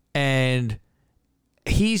and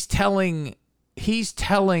he's telling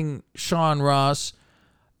Sean Ross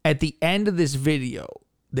at the end of this video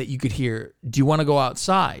that you could hear, do you want to go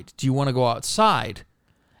outside? Do you want to go outside?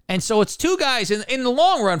 And so it's two guys, in the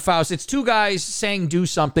long run, Faust, it's two guys saying do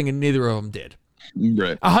something and neither of them did.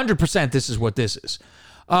 Right. 100% this is what this is.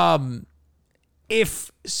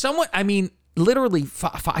 if someone, I mean, literally,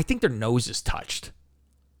 I think their nose is touched.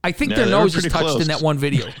 I think Yeah, their they were nose is pretty touched close. in that one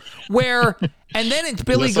video. Where, and then it's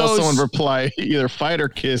Billy I saw goes. someone reply either fight or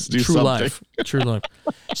kiss, do True something. life. True life.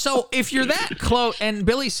 So if you're that close, and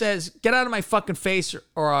Billy says, "Get out of my fucking face,"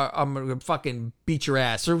 or "I'm gonna fucking beat your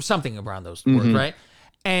ass," or something around those words, right?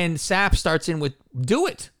 And Sapp starts in with, "Do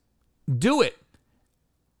it,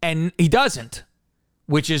 and he doesn't,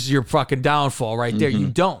 which is your fucking downfall right there. You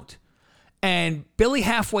don't. And Billy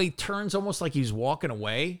halfway turns almost like he's walking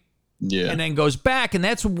away, Yeah. and then goes back, and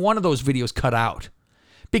that's one of those videos cut out.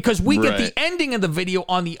 Because we get the Right. ending of the video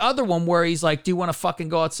on the other one where he's like, "Do you want to fucking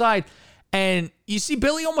go outside?" And you see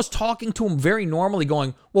Billy almost talking to him very normally,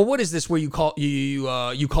 going, "Well, what is this where you called me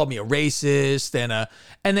a racist?"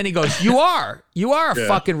 And then he goes, "You are a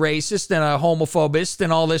fucking racist and a homophobist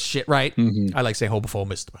and all this shit, right?" I like saying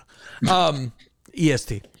homophobist.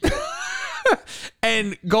 EST.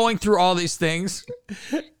 And going through all these things.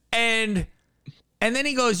 And then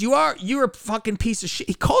he goes, "You're a fucking piece of shit."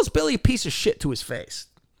 He calls Billy a piece of shit to his face.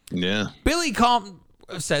 Yeah. Billy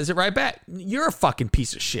says it right back. "You're a fucking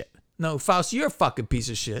piece of shit." "No, Faust, you're a fucking piece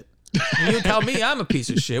of shit." "And you tell me I'm a piece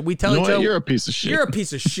of shit." We tell You know each what? other. You're a piece of shit. You're a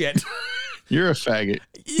piece of shit. You're a faggot.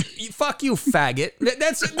 Fuck you, faggot.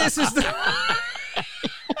 This is the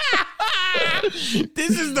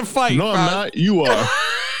this is the fight. No, I'm Faust. not. You are.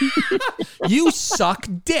 You suck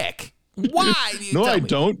dick. Why do you No, tell I me?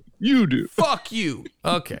 don't. You do. Fuck you.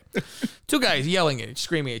 Okay. Two guys yelling at each,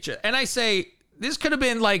 screaming at each other. And I say, this could have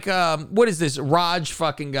been like, what is this? Raj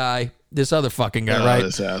fucking guy. This other fucking guy, right?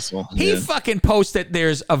 This asshole. He Yeah. fucking posted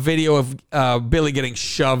there's a video of Billy getting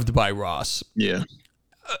shoved by Ross. Yeah.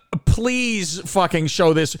 Please fucking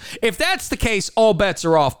show this. If that's the case, all bets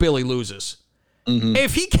are off. Billy loses.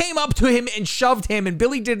 If he came up to him and shoved him and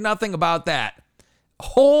Billy did nothing about that,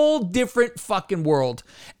 whole different fucking world.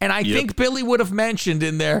 And I think Billy would have mentioned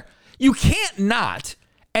in there, you can't not.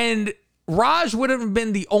 And Raj would have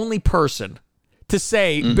been the only person to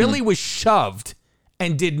say Billy was shoved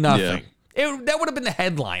and did nothing. That would have been the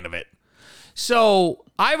headline of it. So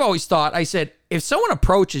I've always thought, I said, if someone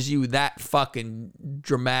approaches you that fucking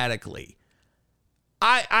dramatically,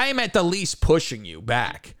 I am at the least pushing you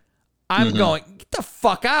back. I'm going, get the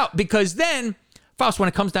fuck out. Because then, Faust, when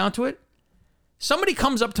it comes down to it, somebody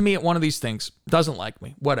comes up to me at one of these things, doesn't like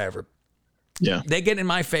me, whatever. Yeah. They get in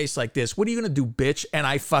my face like this. "What are you going to do, bitch?" And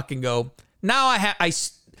I fucking go, now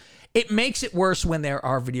it makes it worse when there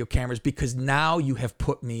are video cameras because now you have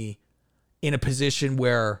put me in a position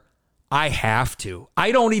where I have to.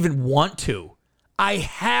 I don't even want to. I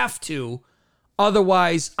have to.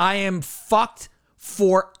 Otherwise, I am fucked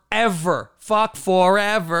forever. Fuck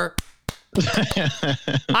forever.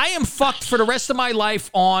 I am fucked for the rest of my life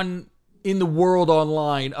in the world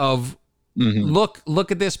online of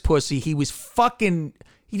look at this pussy. He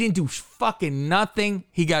didn't do fucking nothing.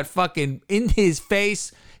 He got fucking in his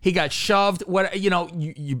face. He got shoved.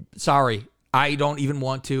 Sorry. I don't even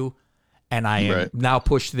want to. And I am now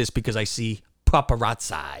pushed to this because I see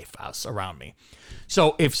paparazzi Faust around me.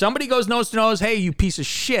 So if somebody goes nose to nose, "Hey, you piece of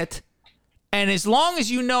shit." And as long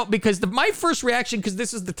as you know, because my first reaction, because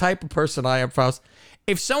this is the type of person I am, Faust,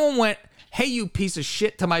 if someone went, "Hey, you piece of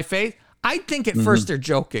shit," to my face, I'd think at first they're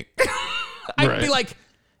joking. I'd be like,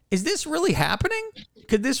 is this really happening?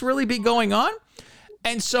 Could this really be going on?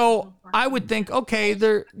 And so I would think, okay,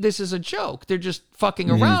 this is a joke. They're just fucking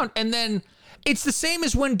around. And then it's the same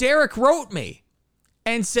as when Derek wrote me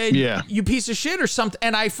and said, "You piece of shit" or something.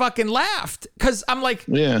 And I fucking laughed because I'm like,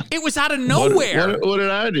 it was out of nowhere. What did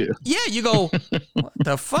I do? Yeah, you go, what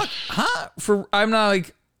the fuck? Huh? I'm not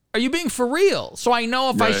like, are you being for real? So I know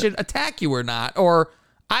if I should attack you or not. Or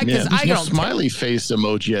because I no don't smiley face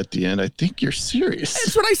emoji at the end. I think you're serious.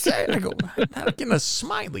 That's what I say. I go, I'm not getting a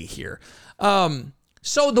smiley here.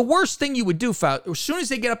 So the worst thing you would do, as soon as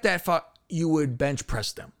they get up that far, you would bench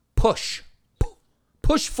press them. Push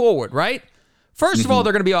forward, right? First of all,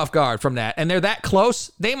 they're going to be off guard from that. And they're that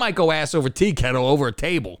close, they might go ass over tea kettle over a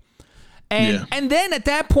table. And then at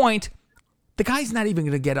that point, the guy's not even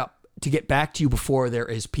going to get up to get back to you before there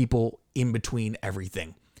is people in between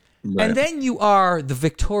everything. Right. And then you are the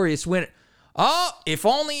victorious winner. Oh, if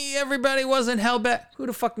only everybody wasn't held back. Who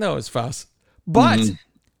the fuck knows, Faust? But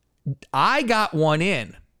I got one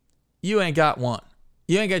in. You ain't got one.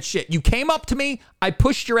 You ain't got shit. You came up to me, I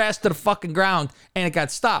pushed your ass to the fucking ground, and it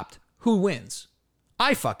got stopped. Who wins?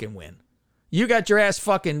 I fucking win. You got your ass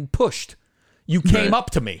fucking pushed. You came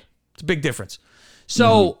up to me. It's a big difference.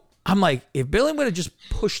 So I'm like, if Billy would have just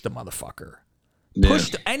pushed the motherfucker,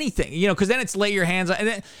 pushed anything, because then it's lay your hands on. And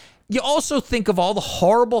then you also think of all the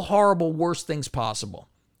horrible, horrible, worst things possible.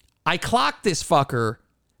 I clocked this fucker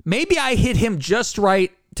Maybe I hit him just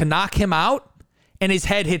right to knock him out, and his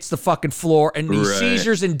head hits the fucking floor, and he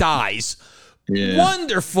seizures and dies. Yeah.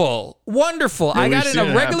 Wonderful. Yeah, I got in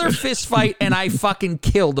a regular fist fight, and I fucking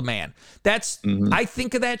killed a man. That's, I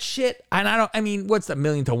think of that shit, and what's that,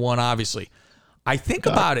 1,000,000 to 1, obviously. I think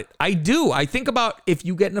about it. I do. I think about if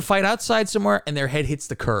you get in a fight outside somewhere, and their head hits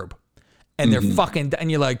the curb, and they're fucking, and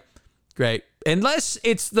you're like, great. Unless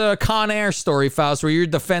it's the Con Air story, Faust, where you're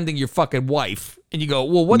defending your fucking wife, and you go,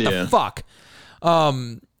 well, what the fuck?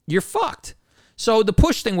 You're fucked. So the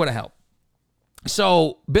push thing would have helped.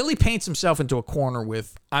 So Billy paints himself into a corner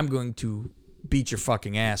with, I'm going to beat your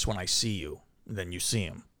fucking ass when I see you. And then you see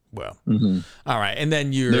him. Well, all right. And then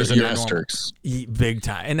there's an asterisk. Big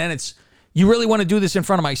time. And then it's, you really want to do this in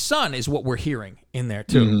front of my son is what we're hearing in there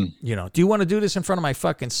too. You know, do you want to do this in front of my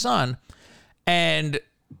fucking son? And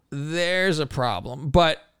there's a problem.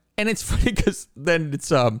 And it's funny because then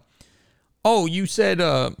it's, oh, you said,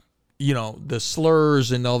 you know, the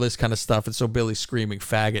slurs and all this kind of stuff. And so Billy's screaming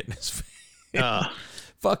faggot in his face.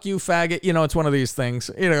 Fuck you, faggot. You know, it's one of these things.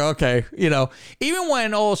 You know, okay. You know, even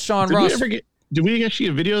when old Sean Ross. Did we actually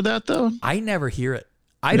get a video of that, though? I never hear it.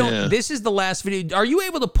 I don't. Yeah. This is the last video. Are you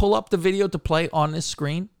able to pull up the video to play on this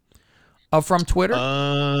screen from Twitter?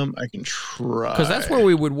 I can try. Because that's where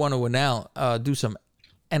we would want to do some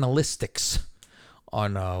analytics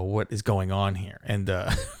on what is going on here and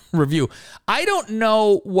review. I don't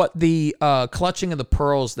know what the clutching of the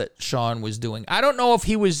pearls that Sean was doing. I don't know if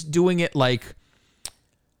he was doing it like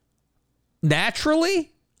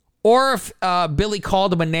naturally or if Billy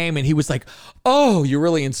called him a name and he was like, oh, you're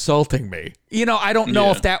really insulting me. You know, I don't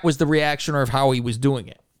know if that was the reaction or if how he was doing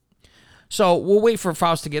it. So we'll wait for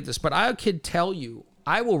Faust to get this, but I could tell you,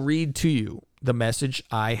 I will read to you the message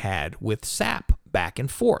I had with Sap back and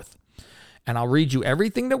forth. And I'll read you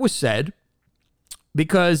everything that was said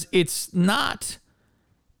because it's not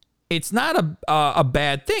a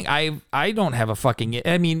bad thing. I don't have a fucking,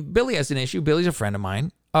 I mean, Billy has an issue. Billy's a friend of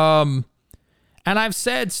mine. And I've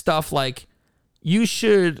said stuff like, you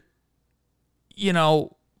should, you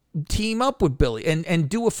know, team up with Billy and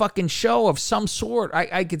do a fucking show of some sort.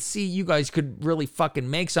 I could see you guys could really fucking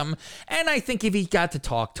make something. And I think if he got to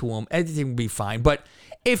talk to him, everything would be fine. But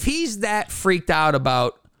if he's that freaked out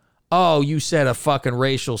about, oh, you said a fucking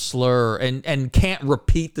racial slur and can't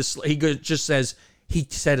repeat the slur. He just says, he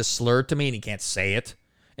said a slur to me and he can't say it.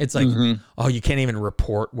 It's like, oh, you can't even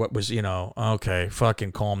report what was, you know, okay,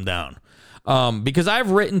 fucking calm down. Because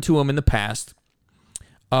I've written to him in the past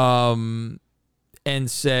and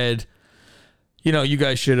said, you know, you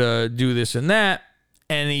guys should do this and that.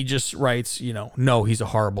 And he just writes, you know, no, he's a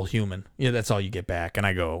horrible human. Yeah, that's all you get back. And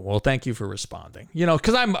I go, well, thank you for responding. You know,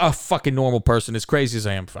 because I'm a fucking normal person, as crazy as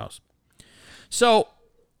I am, Faust. So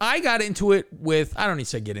I got into it with, I don't need to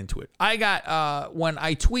say get into it. I got, when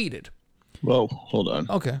I tweeted. Whoa, hold on.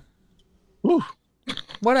 Okay. Whew.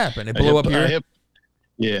 What happened? It blew up here?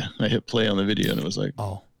 I hit play on the video and it was like.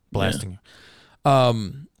 Oh, blasting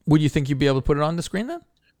you. Would you think you'd be able to put it on the screen then?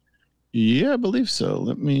 Yeah, I believe so.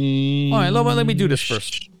 Let me. All right, let me do this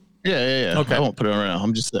first. Yeah. Okay. I won't put it on right now.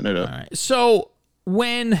 I'm just setting it up. All right. So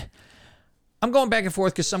when I'm going back and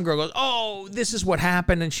forth because some girl goes, oh, this is what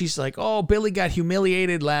happened. And she's like, oh, Billy got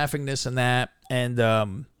humiliated, laughing this and that. And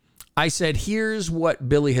I said, here's what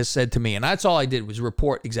Billy has said to me. And that's all I did was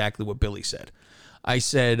report exactly what Billy said. I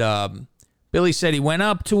said, Billy said he went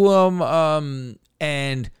up to him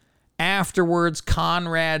and afterwards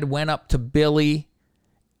Conrad went up to Billy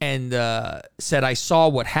and said, I saw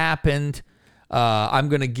what happened. I'm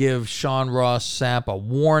going to give Sean Ross Sapp a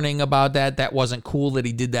warning about that. That wasn't cool that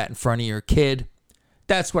he did that in front of your kid.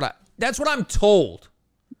 That's what I'm told.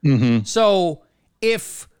 Mm-hmm. So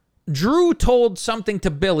if Drew told something to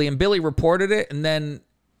Billy and Billy reported it and then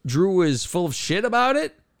Drew is full of shit about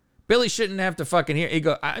it, Billy shouldn't have to fucking hear. He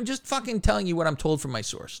go, I'm just fucking telling you what I'm told from my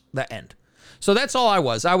source. The end. So that's all I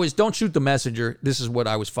was. Don't shoot the messenger. This is what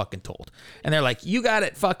I was fucking told. And they're like, you got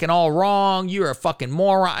it fucking all wrong. You're a fucking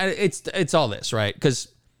moron. It's all this, right?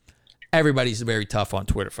 Because everybody's very tough on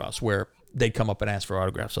Twitter for us where they'd come up and ask for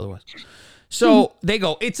autographs otherwise. So they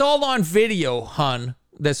go, it's all on video, hun.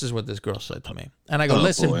 This is what this girl said to me. And I go,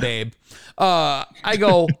 listen, babe. I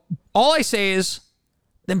go, all I say is,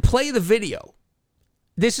 then play the video.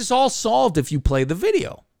 This is all solved if you play the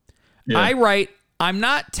video. Yeah. I write, I'm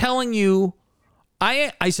not telling you.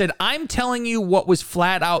 I said, I'm telling you what was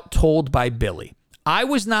flat out told by Billy. I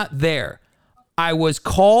was not there. I was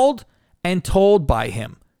called and told by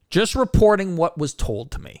him. Just reporting what was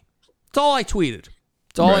told to me. That's all I tweeted.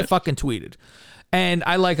 That's all I fucking tweeted. And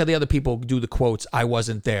I like how the other people do the quotes, I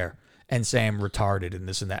wasn't there, and say I'm retarded and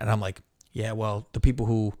this and that. And I'm like, yeah, well, the people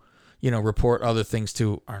who report other things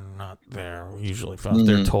to are not there. Usually,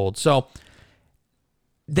 they're told. So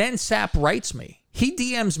then Sapp writes me. He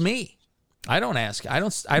DMs me. I don't ask. I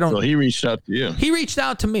don't. So he reached out to you. He reached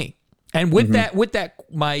out to me, and with that,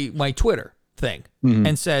 my Twitter thing,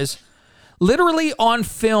 and says, literally on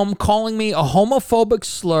film, calling me a homophobic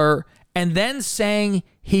slur, and then saying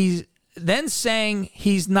he's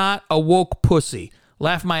not a woke pussy.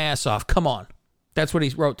 Laugh my ass off. Come on. That's what he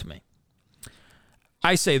wrote to me.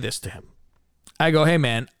 I say this to him. I go, hey,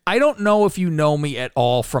 man, I don't know if you know me at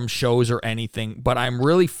all from shows or anything, but I'm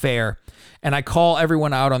really fair, and I call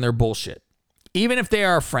everyone out on their bullshit, even if they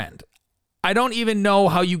are a friend. I don't even know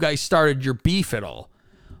how you guys started your beef at all.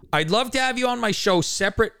 I'd love to have you on my show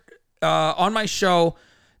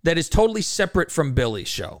that is totally separate from Billy's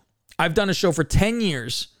show. I've done a show for 10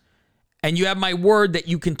 years, and you have my word that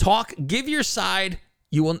you can talk, give your side.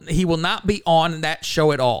 He will not be on that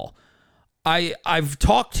show at all. I've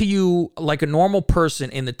talked to you like a normal person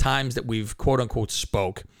in the times that we've quote unquote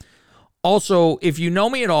spoke. Also, if you know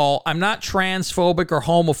me at all, I'm not transphobic or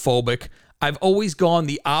homophobic. I've always gone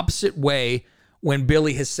the opposite way when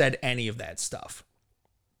Billy has said any of that stuff.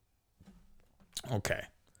 Okay.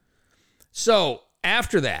 So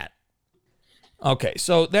after that,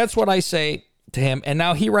 so that's what I say to him. And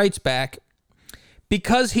now he writes back,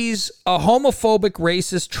 because he's a homophobic,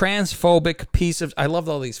 racist, transphobic piece of... I love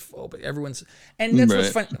all these phobic... Everyone's... And that's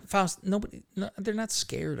what's funny. Faust, they're not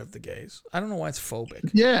scared of the gays. I don't know why it's phobic.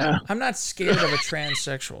 Yeah. I'm not scared of a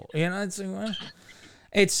transsexual. It's and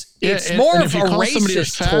more of if you a call somebody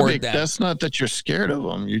racist phobic, toward them. that's not that you're scared of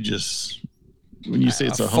them. You just... When you say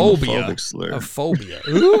it's a phobia, homophobic slur. a phobia.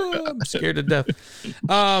 Ooh, I'm scared to death.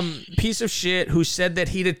 Piece of shit who said that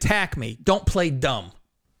he'd attack me. Don't play dumb.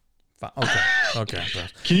 Okay.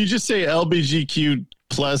 Can you just say LBGQ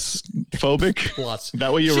plus phobic? Plus.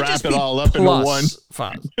 That way you Should wrap just it be all up into one. Plus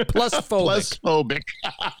phobic. Plus phobic.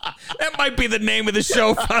 That might be the name of the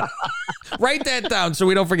show. Write that down so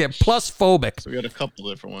we don't forget. Plus phobic. So we got a couple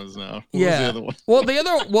different ones now. What was Yeah. the other one? Well, the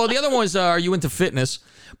other one was are you into fitness?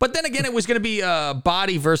 But then again, it was going to be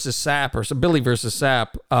Body versus Sapp or Billy versus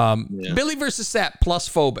Sapp. Billy versus Sapp plus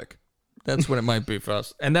phobic. That's what it might be for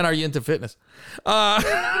us. And then are you into fitness?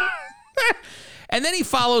 And then he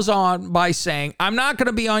follows on by saying, I'm not going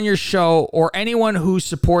to be on your show or anyone who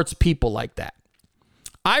supports people like that.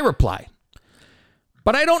 I reply,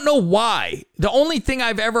 but I don't know why. The only thing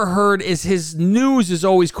I've ever heard is his news is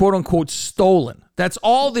always quote unquote stolen. That's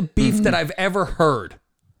all the beef that I've ever heard.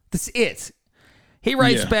 That's it. He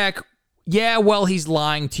writes back, yeah, well, he's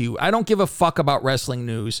lying to you. I don't give a fuck about wrestling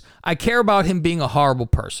news. I care about him being a horrible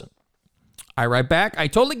person. I write back, I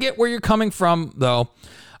totally get where you're coming from, though,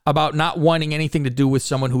 about not wanting anything to do with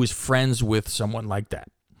someone who is friends with someone like that.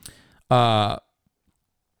 I'm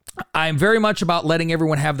very much about letting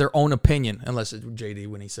everyone have their own opinion, unless it's JD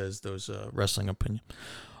when he says those wrestling opinion.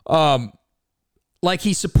 Like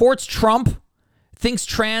he supports Trump, thinks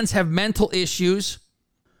trans have mental issues.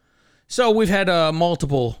 So we've had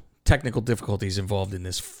multiple technical difficulties involved in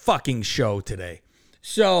this fucking show today.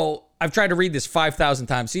 So I've tried to read this 5,000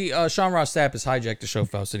 times. See, Sean Ross Sapp has hijacked the show,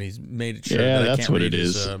 Faust, and he's made it sure that I can't read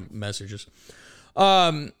his messages.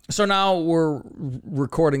 So now we're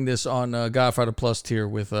recording this on Godfather Plus tier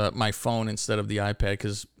with my phone instead of the iPad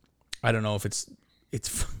because I don't know if it's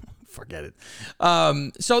forget it.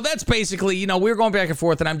 So that's basically, we're going back and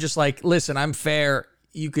forth, and I'm just like, listen, I'm fair.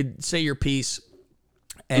 You could say your piece.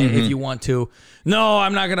 And if you want to, no,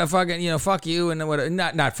 I'm not gonna fucking fuck you and what?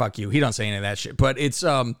 Not fuck you. He don't say any of that shit. But it's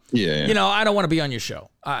I don't want to be on your show.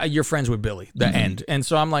 You're friends with Billy. The end. And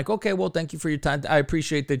so I'm like, okay, well, thank you for your time. I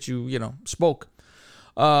appreciate that you spoke.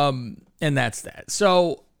 And that's that.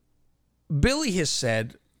 So Billy has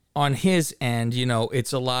said on his end,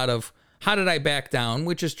 it's a lot of how did I back down,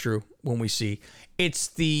 which is true when we see. It's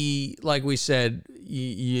the like we said,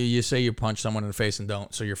 you say you punch someone in the face and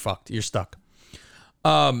don't, so you're fucked. You're stuck.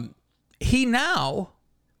 He now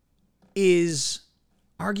is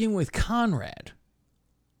arguing with Conrad.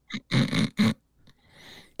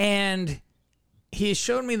 And he has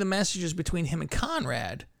shown me the messages between him and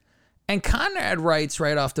Conrad. And Conrad writes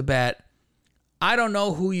right off the bat, I don't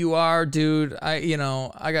know who you are, dude.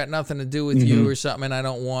 I got nothing to do with you or something, and I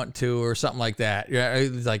don't want to, or something like that. Yeah,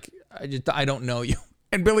 it's like, I don't know you.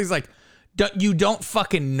 And Billy's like, you don't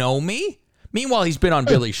fucking know me? Meanwhile, he's been on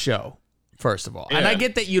Billy's show. First of all, and I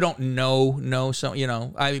get that you don't know, so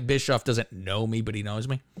Bischoff doesn't know me, but he knows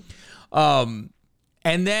me. And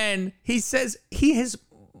then he says he has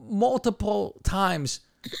multiple times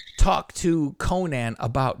talked to Conan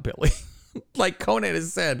about Billy. Like Conan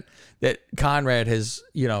has said that Conrad has,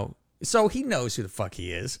 so he knows who the fuck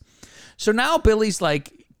he is. So now Billy's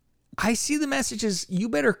like, I see the messages, you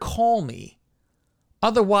better call me.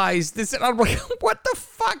 Otherwise, I'm like, what the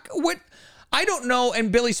fuck? What? I don't know.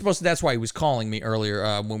 And Billy's supposed to, that's why he was calling me earlier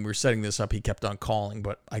when we were setting this up. He kept on calling,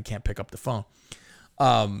 but I can't pick up the phone.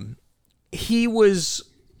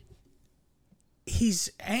 He's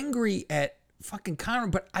angry at fucking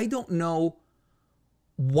Conrad, but I don't know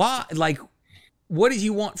why. Like, what does he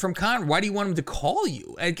want from Conrad? Why do you want him to call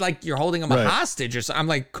you? It's like you're holding him a hostage or something. I'm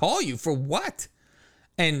like, call you for what?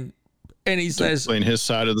 And he says, explain his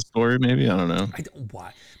side of the story, maybe. I don't know. I don't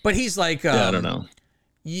why, but he's like, I don't know.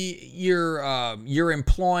 You're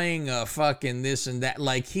employing fucking this and that.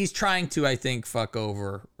 Like he's trying to, I think, fuck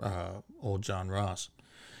over old John Ross.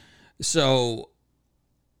 So,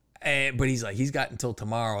 but he's like, he's got until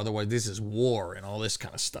tomorrow. Otherwise, this is war and all this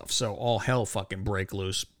kind of stuff. So all hell fucking break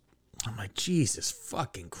loose. I'm like, Jesus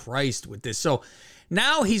fucking Christ with this. So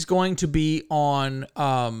now he's going to be on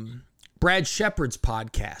Brad Shepard's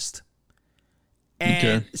podcast.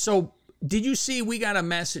 And so did you see, we got a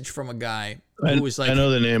message from a guy who was like, I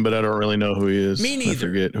know the name, but I don't really know who he is. Me neither. I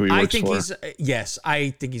forget who he works for.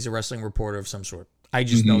 I think he's a wrestling reporter of some sort. I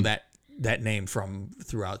just know that name from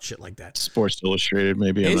throughout shit like that. Sports Illustrated,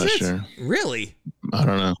 maybe. I'm not sure. Really? I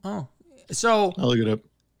don't know. Oh, so I'll look it up.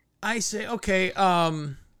 I say, okay.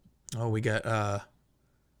 We got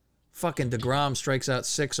fucking DeGrom strikes out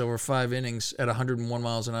 6 over 5 innings at 101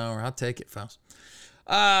 miles an hour. I'll take it, Faust.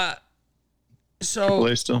 Play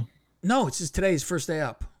still? No, it's just today's first day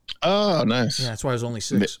up. Oh, nice. Yeah, that's why I was only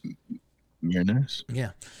 6. You're nice.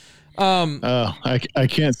 Yeah. I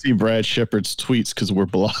can't see Brad Shepard's tweets because we're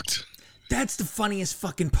blocked. That's the funniest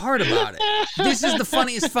fucking part about it. This is the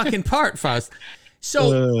funniest fucking part, Faust.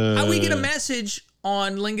 So we get a message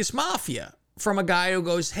on Lingus Mafia from a guy who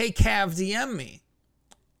goes, "Hey, Cav, DM me."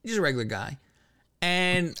 He's a regular guy.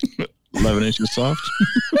 And 11 inches soft.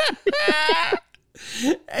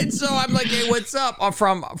 And so I'm like, "Hey, what's up?"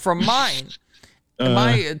 From mine.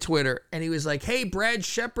 My Twitter, and he was like, "Hey, Brad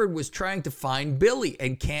Shepard was trying to find Billy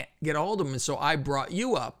and can't get a hold of him, and so I brought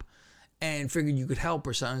you up and figured you could help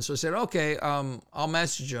or something." So I said, "Okay, I'll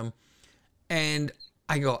message him." And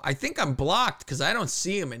I go, "I think I'm blocked because I don't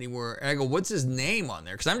see him anywhere." And I go, "What's his name on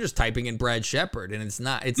there?" Because I'm just typing in Brad Shepard, and it's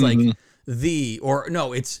not. It's like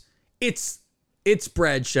it's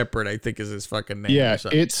Brad Shepard. I think is his fucking name. Yeah,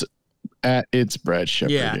 it's Brad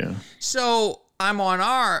Shepard. Yeah. So I'm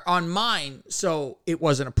on mine, so it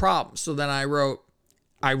wasn't a problem. So then I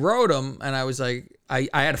wrote him, and I was like, I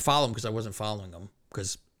had to follow him because I wasn't following him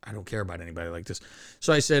because I don't care about anybody like this.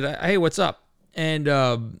 So I said, "Hey, what's up?" And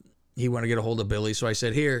he wanted to get a hold of Billy, so I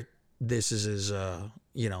said, "Here, this is his.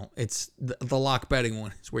 It's the lock betting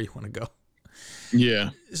one is where you want to go." Yeah.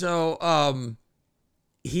 So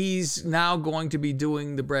he's now going to be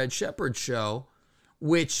doing the Brad Shepard show,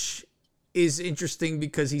 which is interesting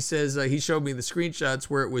because he says he showed me the screenshots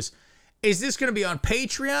where it was, "Is this going to be on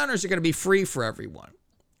Patreon or is it going to be free for everyone?"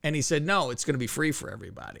 And he said, "No, it's going to be free for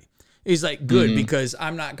everybody." He's like, "Good, because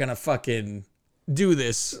I'm not going to fucking do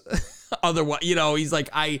this otherwise." He's like,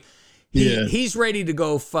 he's ready to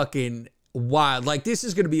go fucking wild. Like, this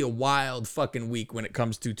is going to be a wild fucking week when it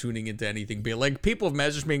comes to tuning into anything. Like, people have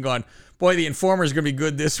messaged me and gone, "Boy, the Informer is going to be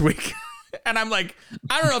good this week." And I'm like,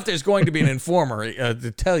 I don't know if there's going to be an Informer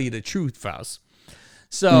to tell you the truth, Faust.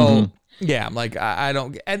 So, yeah, I'm like, I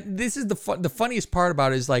don't. And this is the funniest part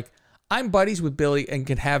about it is, like, I'm buddies with Billy and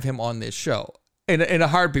can have him on this show in a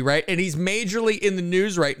heartbeat, right? And he's majorly in the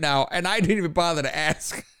news right now, and I didn't even bother to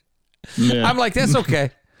ask. Yeah. I'm like, that's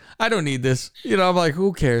okay. I don't need this. I'm like,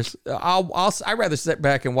 who cares? I'd rather sit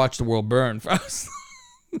back and watch the world burn, Faust.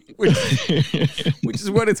 which is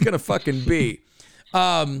what it's gonna fucking be.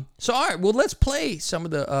 So all right, well, let's play some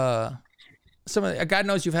of the God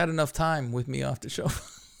knows you've had enough time with me off the show.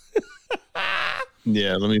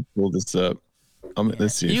 Yeah, let me pull this up.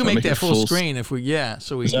 Let's see. You make that full screen if we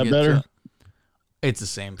so we is can that get better? It's the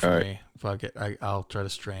same for me. Fuck it. I'll try to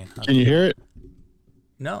strain. Can you hear it?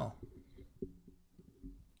 No.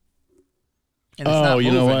 And it's not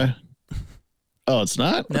you know moving. why? Oh, it's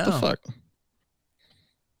not? What the No. fuck?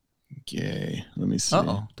 Okay, let me see.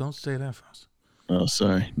 Uh-oh, don't say that for us. Oh,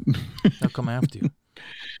 sorry. They'll come after you.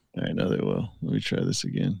 I know they will. Let me try this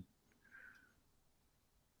again.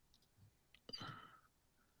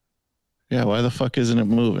 Yeah, why the fuck isn't it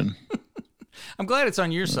moving? I'm glad it's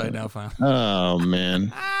on your side now, fam. Oh,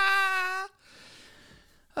 man.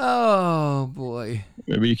 Oh, boy.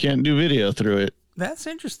 Maybe you can't do video through it. That's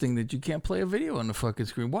interesting that you can't play a video on the fucking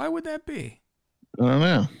screen. Why would that be? I don't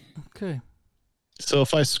know. Okay. So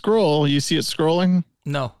if I scroll, you see it scrolling?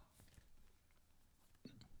 No.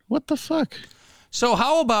 What the fuck? So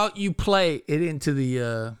how about you play it into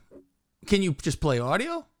the... can you just play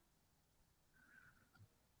audio?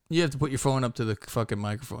 You have to put your phone up to the fucking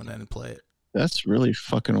microphone then and play it. That's really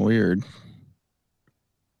fucking weird.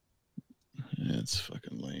 Yeah, it's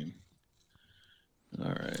fucking lame. All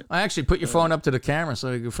right. I actually put your phone up to the camera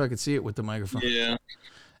so you can fucking see it with the microphone. Yeah.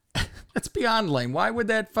 That's beyond lame. Why would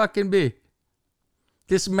that fucking be?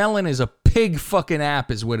 This Melon is a pig fucking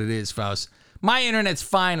app is what it is, Faust. My internet's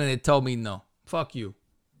fine and it told me no. Fuck you.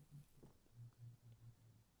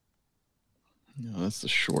 No, that's the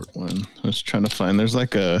short one. I was trying to find. There's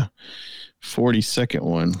like a 40-second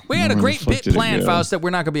one. We had a Where the great fuck bit did it planned, go? Faust, that we're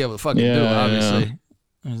not going to be able to fucking Yeah, do, obviously. yeah.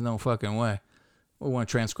 There's no fucking way. We want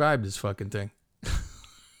to transcribe this fucking thing.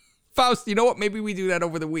 Faust, you know what? Maybe we do that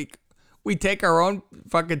over the week. We take our own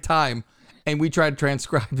fucking time and we try to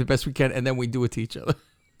transcribe the best we can and then we do it to each other.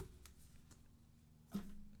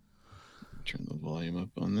 Turn the volume up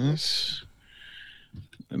on this.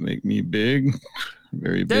 That make me big.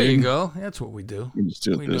 Very big. There you go. That's what we do. We just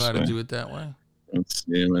do it We know this how way. to do it that way. Let's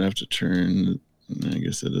see. I'm going to have to turn. I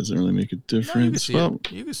guess that doesn't really make a No, you can difference. see Well,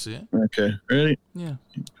 it. You can see it. okay. Ready? Yeah.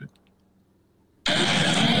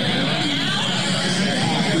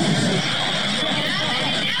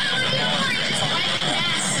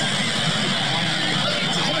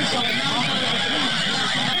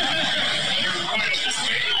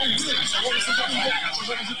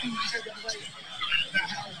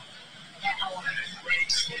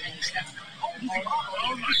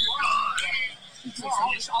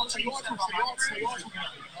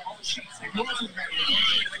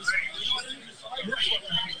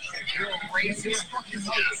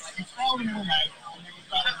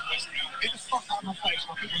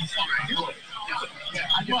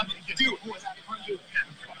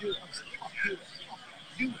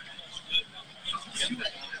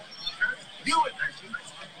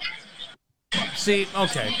 See,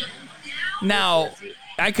 okay. Now,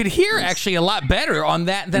 I could hear actually a lot better on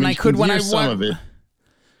that than I could when I hear some wa- of it.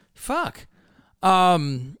 Fuck.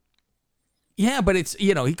 Yeah, but it's,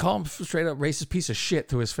 you know, he called him straight up racist piece of shit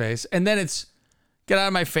to his face. And then it's get out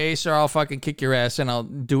of my face or I'll fucking kick your ass and I'll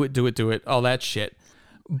do it, all that shit.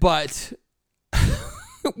 But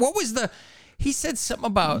what was he said something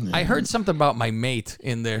about, I heard something about my mate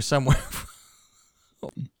in there somewhere.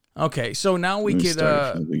 Okay, so now we Let me could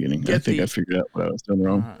start from the beginning. I get think the- I figured out what I was doing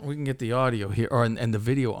wrong. we can get the audio here and the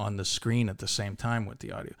video on the screen at the same time with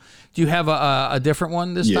the audio. Do you have a different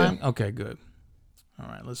one this Yeah. time? Okay, good. All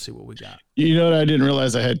right, let's see what we got. You know what? I didn't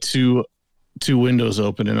realize I had two windows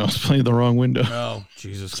open and I was playing the wrong window. Oh,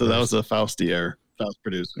 Jesus So that Christ. was a Fausty error. Faust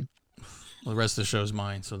producing. Well, the rest of the show's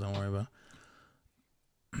mine, so don't worry about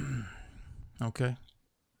it. Okay.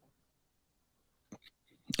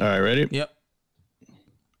 All right, ready? Yep.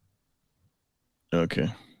 Okay.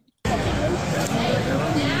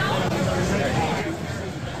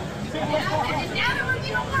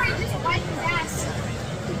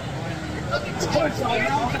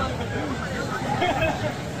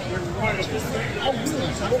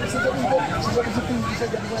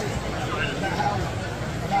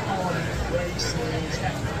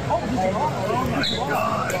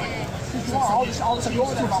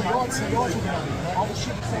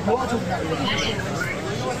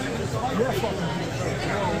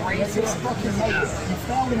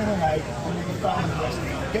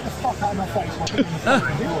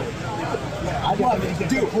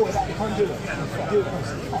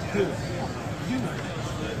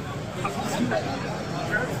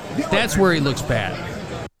 That's where he looks bad.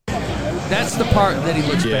 That's the part that he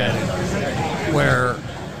looks bad in. Where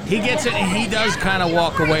he gets it and he does kind of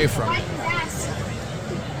walk away from it.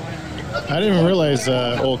 I didn't even realize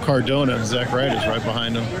old Cardona and Zach Wright is right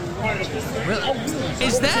behind him. Really?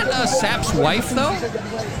 Is that Sap's wife, though?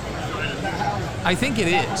 I think it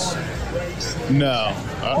is. No.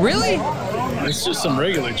 Really? It's just some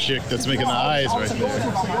regular chick that's making the eyes right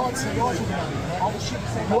there.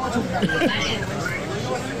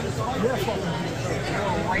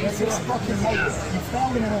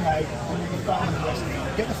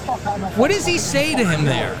 What does he say to him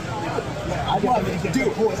there?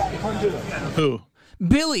 Who?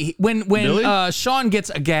 Billy, when Billy? Sean gets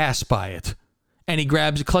aghast by it, and he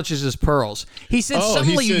clutches his pearls. He said, Oh, he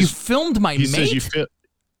 "Suddenly you says- filmed my He mate." says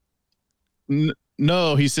you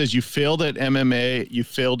No, he says you failed at MMA, you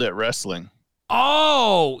failed at wrestling.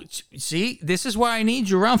 Oh, see, this is why I need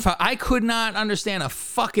you around. I could not understand a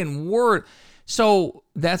fucking word. So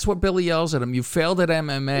that's what Billy yells at him. You failed at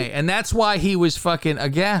MMA, and that's why he was fucking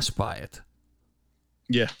aghast by it.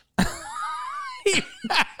 Yeah.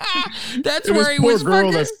 That's It was where he poor was girl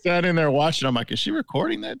fucking. that's standing there watching. I'm like, is she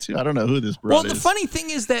recording that too? I don't know who this Well, broad the is. funny thing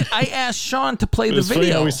is that I asked Sean to play It the was funny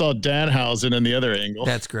video. how we saw Danhausen in the other angle.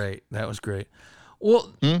 That's great. That was great.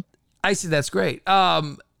 Well, Hmm? I said that's great.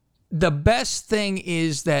 the best thing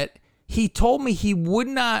is that he told me he would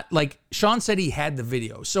not, like, Sean said he had the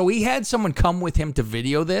video. So he had someone come with him to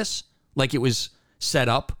video this, like it was set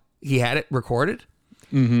up. He had it recorded.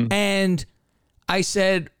 Mm-hmm. And I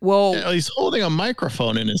said, well... Yeah, he's holding a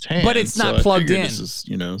microphone in his hand. But it's not plugged in. This is,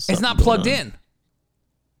 it's not plugged in.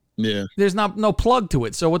 Yeah. There's no plug to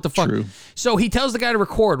it. So what the fuck? True. So he tells the guy to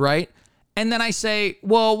record, right? And then I say,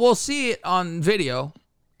 well, we'll see it on video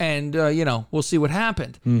and, we'll see what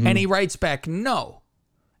happened. Mm-hmm. And he writes back, no.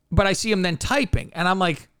 But I see him then typing. And I'm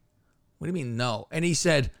like, what do you mean no? And he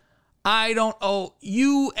said, I don't owe,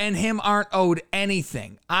 you and him aren't owed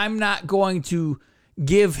anything. I'm not going to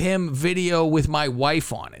give him video with my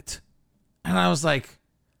wife on it. And I was like,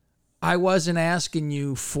 I wasn't asking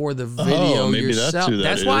you for the video maybe yourself.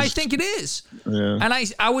 That's why I think it is. Yeah. And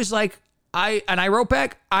I was like, I wrote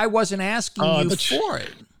back, I wasn't asking you for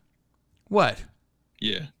it. What?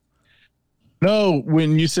 Yeah. No,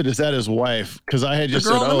 when you said, is that his wife? Because I had just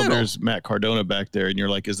said, there's Matt Cardona back there. And you're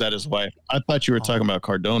like, is that his wife? I thought you were talking about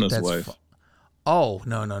Cardona's wife.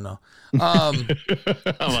 No. I'm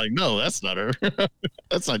like, no, that's not her.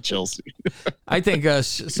 That's not Chelsea. I think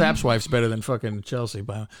Sap's wife's better than fucking Chelsea.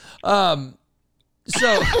 So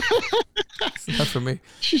not for me.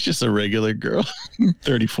 She's just a regular girl.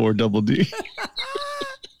 34 double D.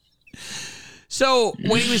 So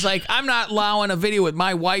when he was like, I'm not allowing a video with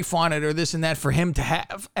my wife on it or this and that for him to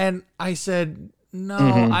have. And I said, no,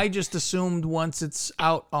 I just assumed once it's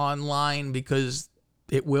out online because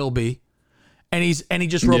it will be. And he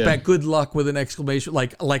just wrote back, good luck with an exclamation.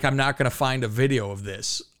 Like I'm not going to find a video of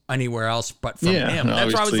this anywhere else but from him. No,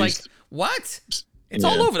 that's why I was pleased. like, what? It's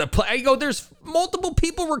all over the place. I go, there's multiple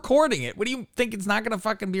people recording it. What do you think? It's not going to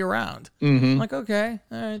fucking be around? I'm like, okay,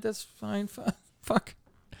 all right, that's fine. Fuck.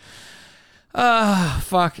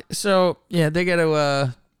 Fuck. So, yeah, they got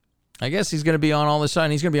to, I guess he's going to be on all this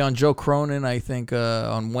time. He's going to be on Joe Cronin, I think,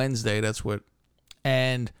 on Wednesday. That's what.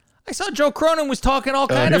 And I saw Joe Cronin was talking all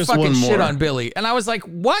kind of fucking shit on Billy. And I was like,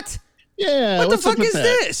 what? Yeah. What the fuck is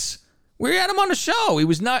this? We had him on the show. He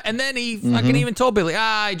was not. And then he fucking even told Billy,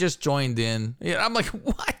 I just joined in. Yeah, I'm like,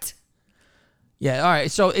 what? Yeah, all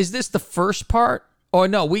right. So is this the first part? Or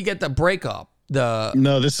no, we get the breakup.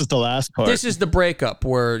 No, this is the last part. This is the breakup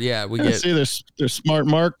where, we get. See, there's Smart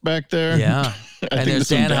Mark back there. Yeah. I think there's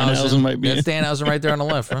Danhausen might be. That's Danhausen right there on the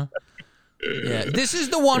left, huh? Yeah. This is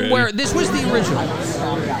the one where this was the original.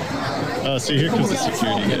 Oh, see, here comes the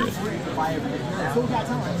security guy.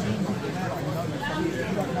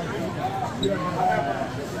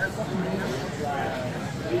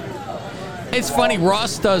 It's funny.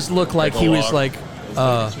 Ross does look like he was like,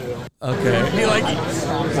 okay. He's like,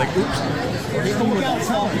 oops.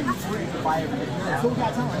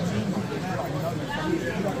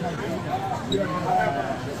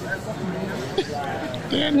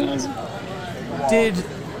 Did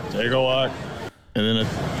take a walk, and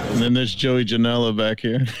then there's Joey Janela back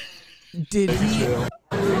here. Did he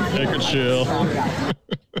take a chill?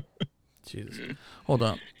 Jesus, hold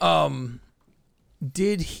on.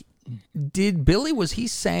 Did Billy, was he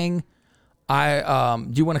saying, do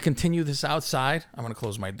you want to continue this outside? I'm gonna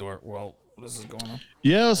close my door. Well, this is going on.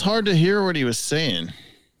 Yeah, it was hard to hear what he was saying.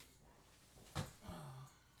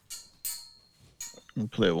 I'll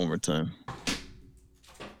play it one more time.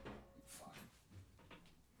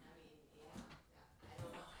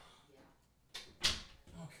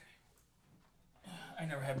 I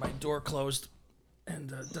never had my door closed,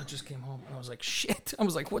 and Duchess came home, and I was like, shit. I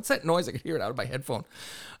was like, what's that noise? I could hear it out of my headphone.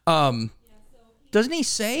 Doesn't he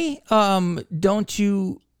say, do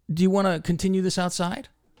you want to continue this outside?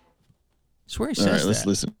 I swear he says that. All right, let's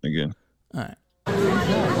listen again. All right.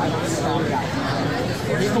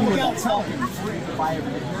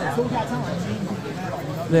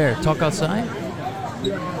 There, talk outside?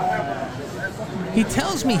 He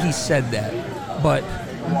tells me he said that, but...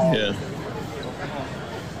 Yeah.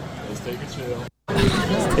 Let's take a chill.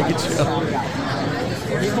 Let's take a chill.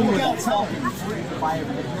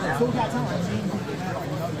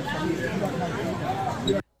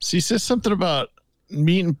 So he says something about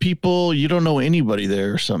meeting people, you don't know anybody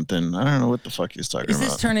there or something. I don't know what the fuck he's talking about. Is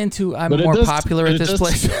this turn into I'm more popular at this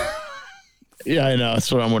place? Yeah, I know.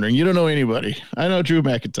 That's what I'm wondering. You don't know anybody. I know Drew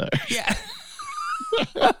McIntyre. Yeah.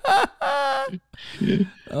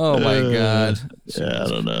 Oh my God. Yeah, I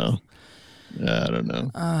don't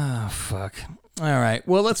know. Ah, fuck. All right.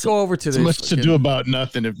 Well, let's go over to this. Much to do about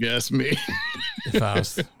nothing, if you ask me.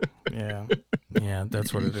 Yeah,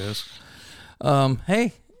 that's what it is.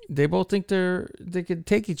 Hey, they both think they could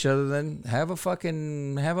take each other. Then have a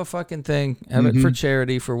fucking thing. Have it for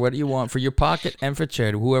charity, for what you want, for your pocket and for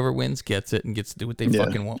charity. Whoever wins gets it and gets to do what they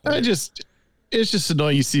fucking want. It's just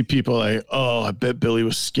annoying. You see people like, oh, I bet Billy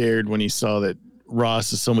was scared when he saw that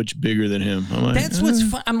Ross is so much bigger than him. I'm like, That's what's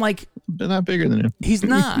fun. I'm like, they're not bigger than him. He's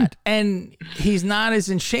not. And he's not as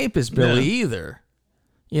in shape as Billy either.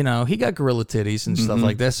 You know, he got gorilla titties and stuff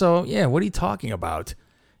like that. So, yeah, what are you talking about?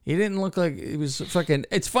 He didn't look like he was fucking.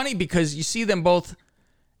 It's funny because you see them both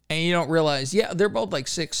and you don't realize, yeah, they're both like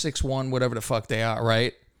 6'1", whatever the fuck they are,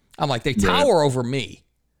 right? I'm like, they tower over me.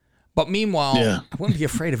 But meanwhile, I wouldn't be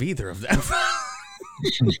afraid of either of them.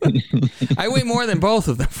 I weigh more than both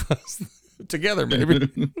of them together, maybe.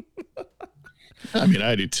 I mean,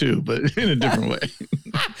 I do too, but in a different way.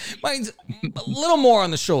 Mine's a little more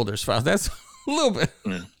on the shoulders, Faust. That's a little bit.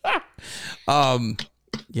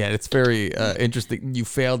 Yeah, it's very interesting. You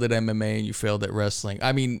failed at MMA and you failed at wrestling.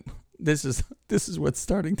 I mean, this is what's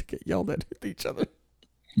starting to get yelled at each other.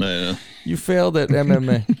 You failed at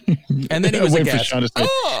MMA, and then he was like,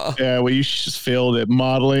 "Yeah, well, you just failed at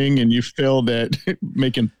modeling, and you failed at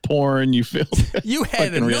making porn. You failed. You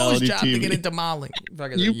had a nose job to get into modeling.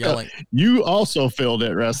 You yelling. You also failed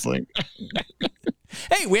at wrestling.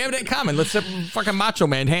 Hey, we have that in common. Let's have a fucking Macho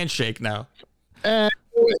Man handshake now.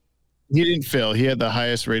 He didn't fail. He had the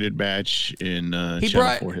highest rated match in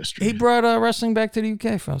Channel 4 history. He brought wrestling back to the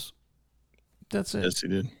UK, Faust. That's it. Yes, he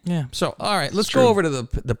did. Yeah. So, all right, let's go over to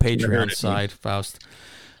the Patreon side, Faust.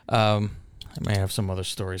 I may have some other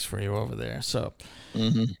stories for you over there. So,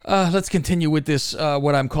 let's continue with this.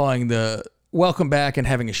 What I'm calling the welcome back and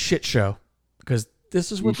having a shit show, because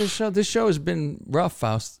this is what this show has been rough,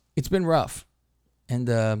 Faust. It's been rough, and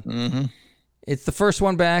it's the first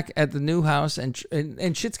one back at the new house, and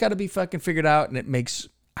shit's got to be fucking figured out, and it makes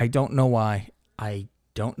I don't know why. I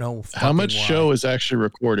don't know how much why. Show is actually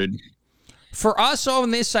recorded. For us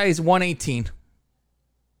on this side is 118.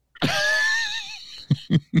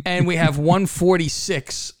 And we have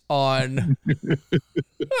 146 on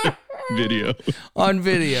video. On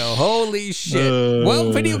video. Holy shit.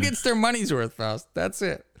 Well, video gets their money's worth, Faust. That's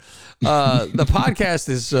it. The podcast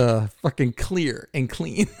is fucking clear and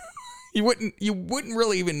clean. You wouldn't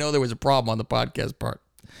really even know there was a problem on the podcast part.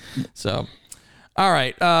 So, all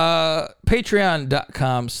right.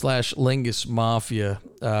 Patreon.com/Lingus Mafia.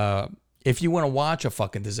 If you want to watch a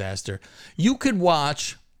fucking disaster, you could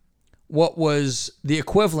watch what was the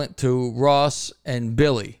equivalent to Ross and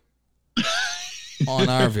Billy on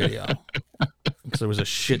our video. Because there was a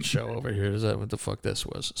shit show over here. Is that what the fuck this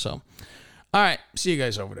was? So, all right. See you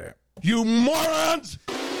guys over there. You morons!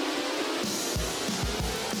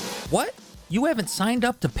 What? You haven't signed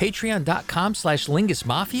up to patreon.com/Lingus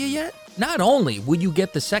Mafia yet? Not only will you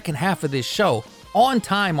get the second half of this show on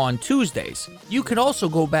time on Tuesdays, you could also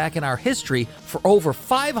go back in our history for over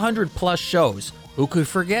 500 plus shows. Who could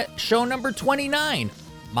forget show number 29,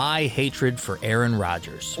 My Hatred for Aaron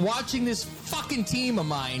Rodgers. Watching this fucking team of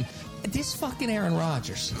mine, this fucking Aaron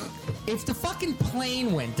Rodgers. If the fucking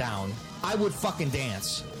plane went down, I would fucking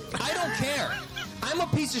dance. I don't care. I'm a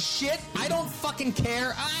piece of shit. I don't fucking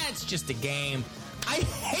care. It's just a game. I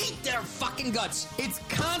hate their fucking guts. It's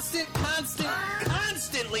constantly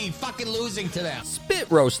fucking losing to them. Spit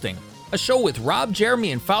Roasting, a show with Rob,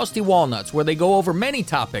 Jeremy, and Fausty Walnuts where they go over many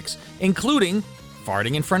topics, including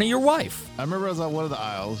farting in front of your wife. I remember I was on one of the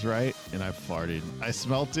aisles, right? And I farted. I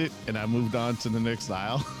smelt it, and I moved on to the next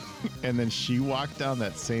aisle. And then she walked down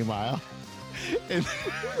that same aisle. And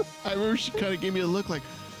I remember she kind of gave me a look like,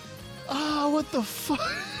 what the fuck?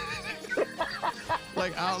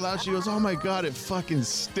 Like out loud, she goes, "Oh my god, it fucking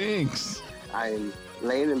stinks." I'm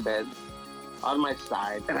laying in bed on my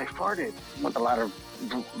side, and I farted with a lot of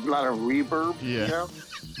reverb. Yeah. You know?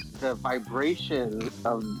 The vibration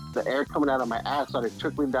of the air coming out of my ass started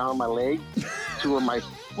trickling down my leg to my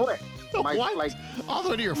foot. What? Like all the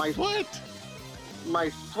way to your foot? My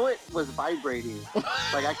foot was vibrating.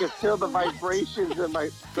 Like I could feel the vibrations in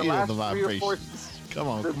the last 3 or 4. Come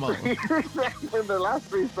on. In the last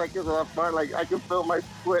 3 seconds of that fart, like I could feel my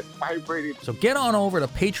foot vibrating. So get on over to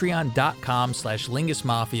patreon.com/Lingus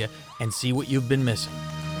Mafia and see what you've been missing.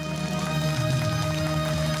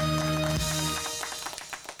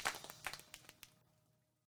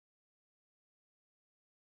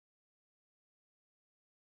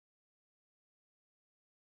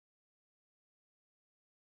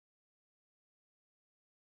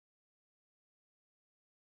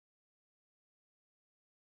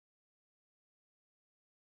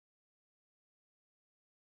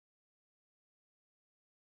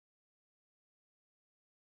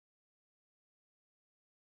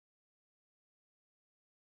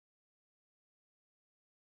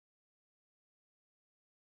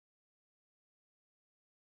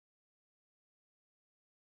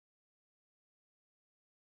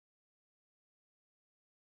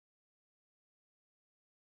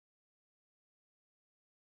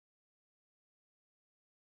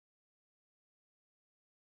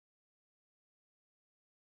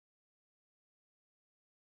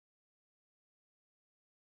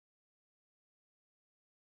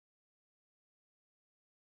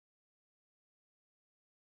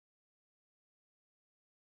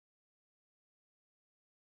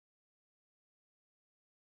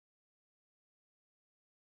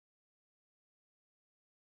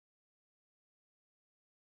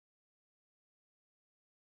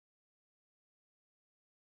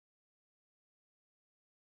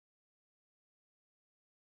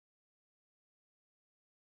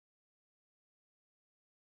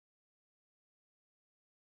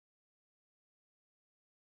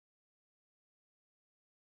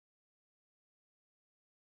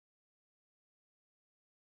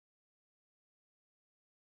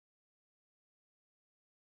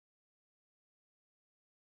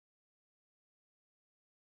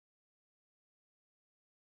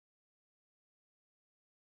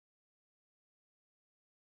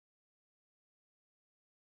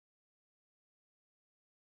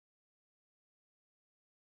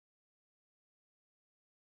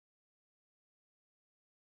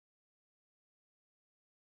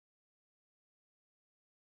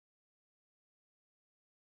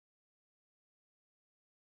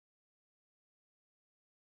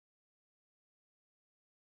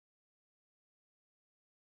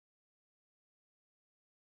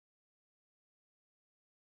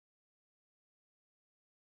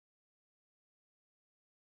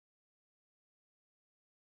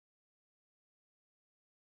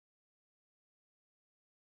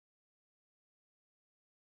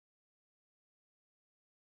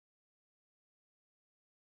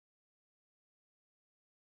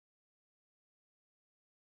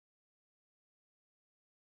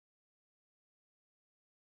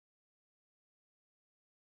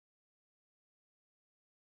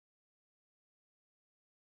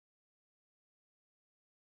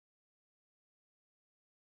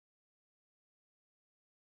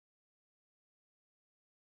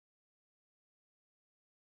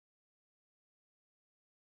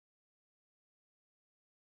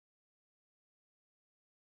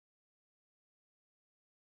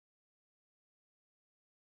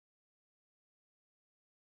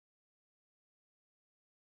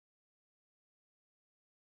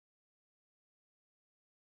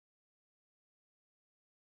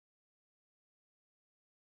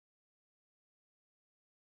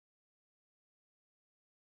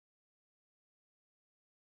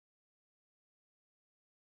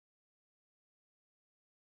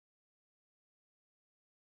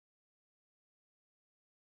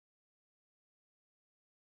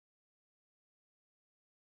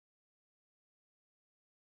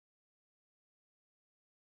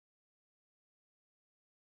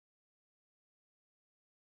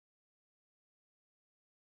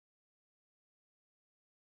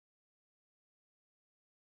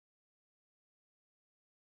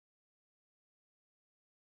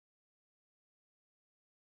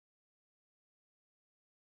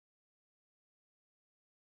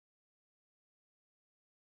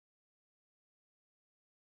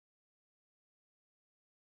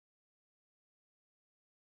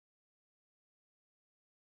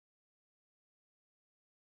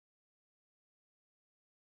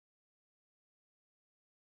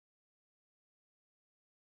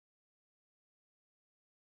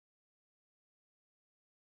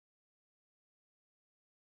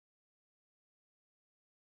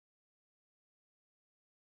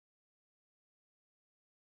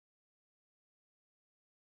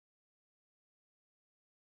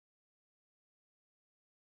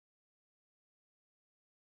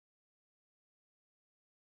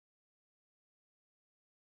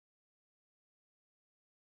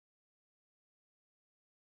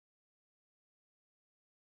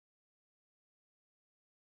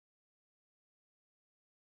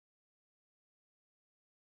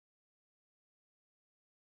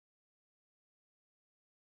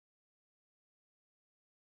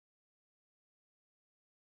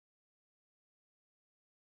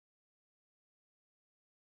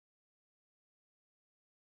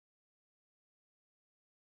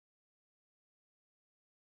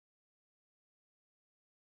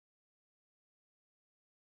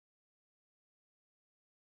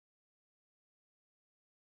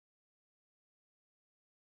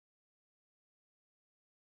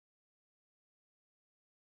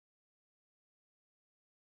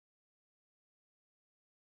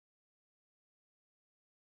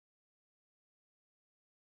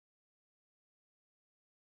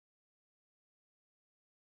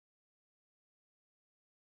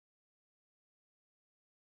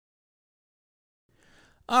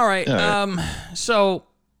 All right. All right. So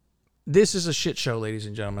this is a shit show, ladies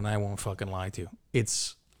and gentlemen. I won't fucking lie to you.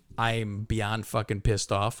 I'm beyond fucking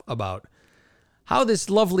pissed off about how this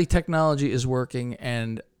lovely technology is working,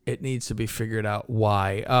 and it needs to be figured out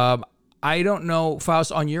why. I don't know,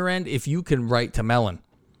 Faust, on your end, if you can write to Melon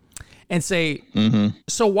and say,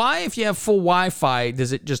 so why, if you have full Wi-Fi,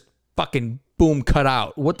 does it just fucking boom cut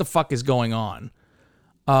out? What the fuck is going on?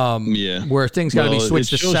 Where things got to be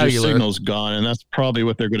switched to cellular. Your signal's gone, and that's probably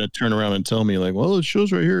what they're going to turn around and tell me. Like, well, it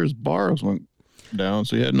shows right here his bars went down,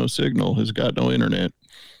 so he had no signal. He's got no internet.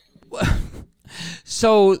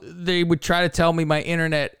 So they would try to tell me my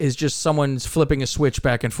internet is just someone's flipping a switch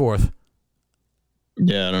back and forth.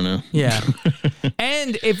 Yeah, I don't know. Yeah,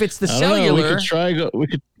 and if it's the cellular,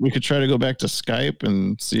 we could try to go back to Skype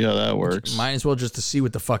and see how that works. Might as well just to see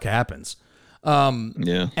what the fuck happens.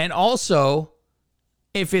 Yeah, and also,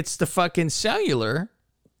 if it's the fucking cellular,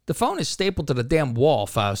 the phone is stapled to the damn wall,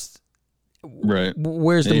 Faust. Right.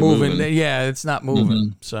 Where's the moving? Yeah, it's not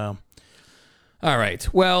moving. So, all right.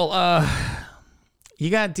 Well, you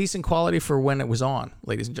got decent quality for when it was on,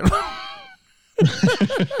 ladies and gentlemen.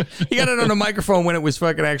 You got it on a microphone when it was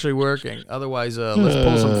fucking actually working. Otherwise, let's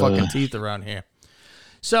pull some fucking teeth around here.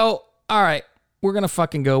 So, all right, we're gonna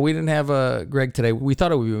fucking go. We didn't have Greg today. We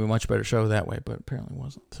thought it would be a much better show that way, but apparently it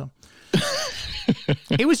wasn't. So.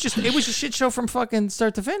 It was a shit show from fucking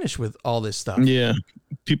start to finish with all this stuff. Yeah.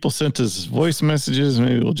 People sent us voice messages.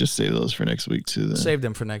 Maybe we'll just save those for next week too. Then. Save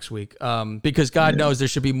them for next week. Because God knows there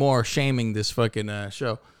should be more shaming this fucking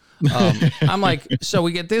show. I'm like, so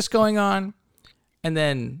we get this going on, and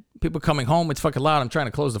then people coming home. It's fucking loud. I'm trying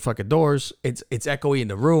to close the fucking doors. It's echoey in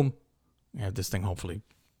the room. I have this thing hopefully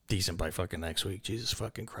decent by fucking next week. Jesus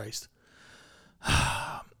fucking Christ.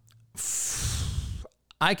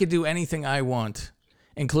 I could do anything I want,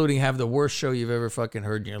 including have the worst show you've ever fucking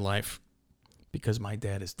heard in your life, because my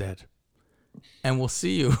dad is dead. And we'll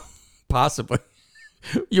see you, possibly.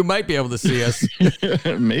 You might be able to see us.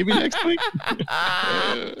 Maybe next week.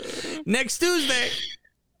 Next Tuesday.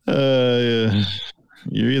 Yeah.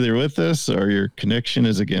 You're either with us or your connection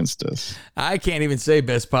is against us. I can't even say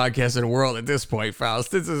best podcast in the world at this point,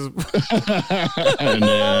 Faust. This is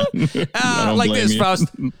like this,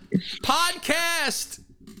 Faust. Podcast.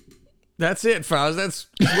 That's it, Faust. That's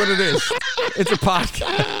what it is. It's a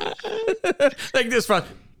podcast. Like this, Faust.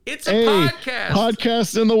 It's a podcast.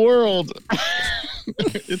 Podcast in the world.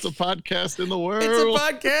 It's a podcast in the world. It's a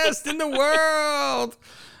podcast in the world.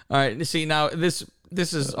 All right. See, now this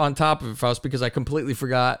is on top of it, Faust, because I completely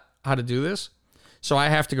forgot how to do this. So I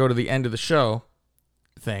have to go to the end of the show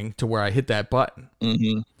thing to where I hit that button.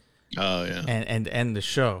 Mm-hmm. Oh, yeah. And end the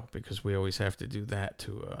show, because we always have to do that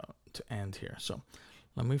to end here. So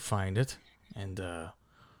let me find it, and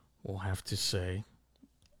we'll have to say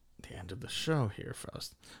the end of the show here,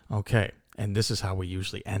 Faust. Okay, and this is how we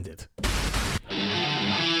usually end it.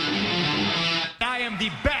 I am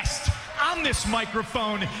the best on this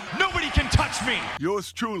microphone. Nobody can touch me.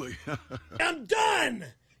 Yours truly. I'm done.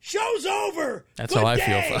 Show's over. That's how I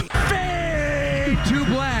feel. Fade to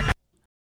black.